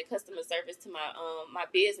apply that customer service to my my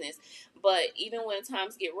business. But even when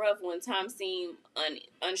times get rough, when times seem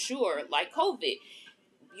unsure, like COVID,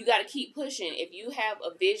 you got to keep pushing. If you have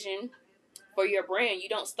a vision for your brand, you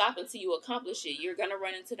don't stop until you accomplish it. You're gonna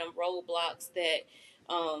run into them roadblocks that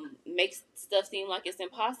makes stuff seem like it's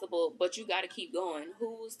impossible, but you got to keep going.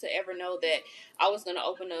 Who's to ever know that I was going to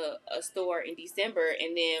open a store in December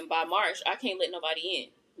and then by March I can't let nobody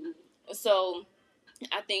in. So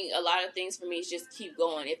I think a lot of things for me is just keep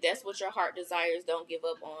going. If that's what your heart desires, don't give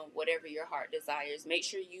up on whatever your heart desires. Make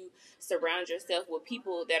sure you surround yourself with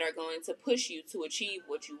people that are going to push you to achieve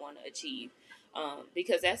what you want to achieve,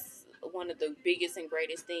 because that's one of the biggest and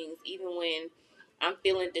greatest things. Even when I'm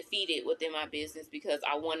feeling defeated within my business because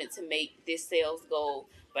I wanted to make this sales goal,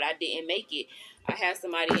 but I didn't make it. I have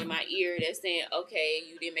somebody in my ear that's saying, okay,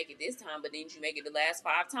 you didn't make it this time, but didn't you make it the last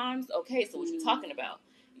 5 times? Okay, so what you talking about?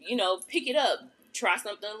 Pick it up. Try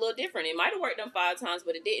something a little different. It might have worked them 5 times,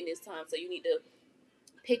 but it didn't this time. So you need to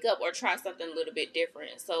pick up or try something a little bit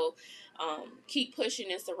different. So keep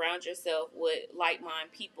pushing and surround yourself with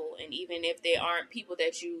like-minded people. And even if they aren't people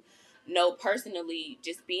that you know personally,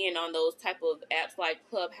 just being on those type of apps like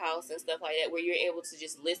Clubhouse and stuff like that, where you're able to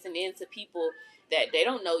just listen in to people that they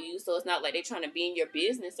don't know you, so it's not like they're trying to be in your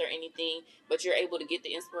business or anything, but you're able to get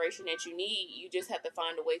the inspiration that you need. You just have to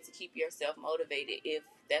find a way to keep yourself motivated if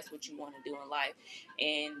that's what you want to do in life,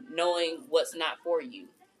 and knowing what's not for you.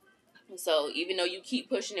 So even though you keep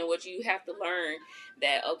pushing in what you have to learn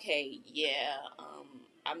that, okay,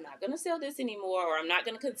 I'm not going to sell this anymore, or I'm not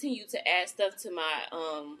going to continue to add stuff to my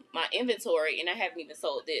my inventory, and I haven't even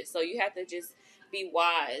sold this. So you have to just be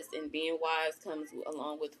wise, and being wise comes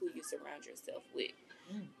along with who you surround yourself with.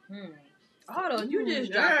 Mm-hmm. Hold on, you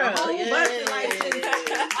just dropped a whole bunch of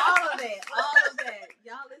all of that.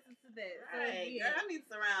 Y'all listen to that. Right, girl, I need to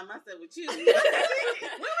surround myself with you. When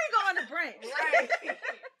we going to brunch? Right.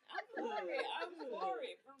 I'm for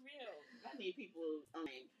it, for real. I need people on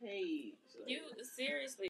my page. You seriously.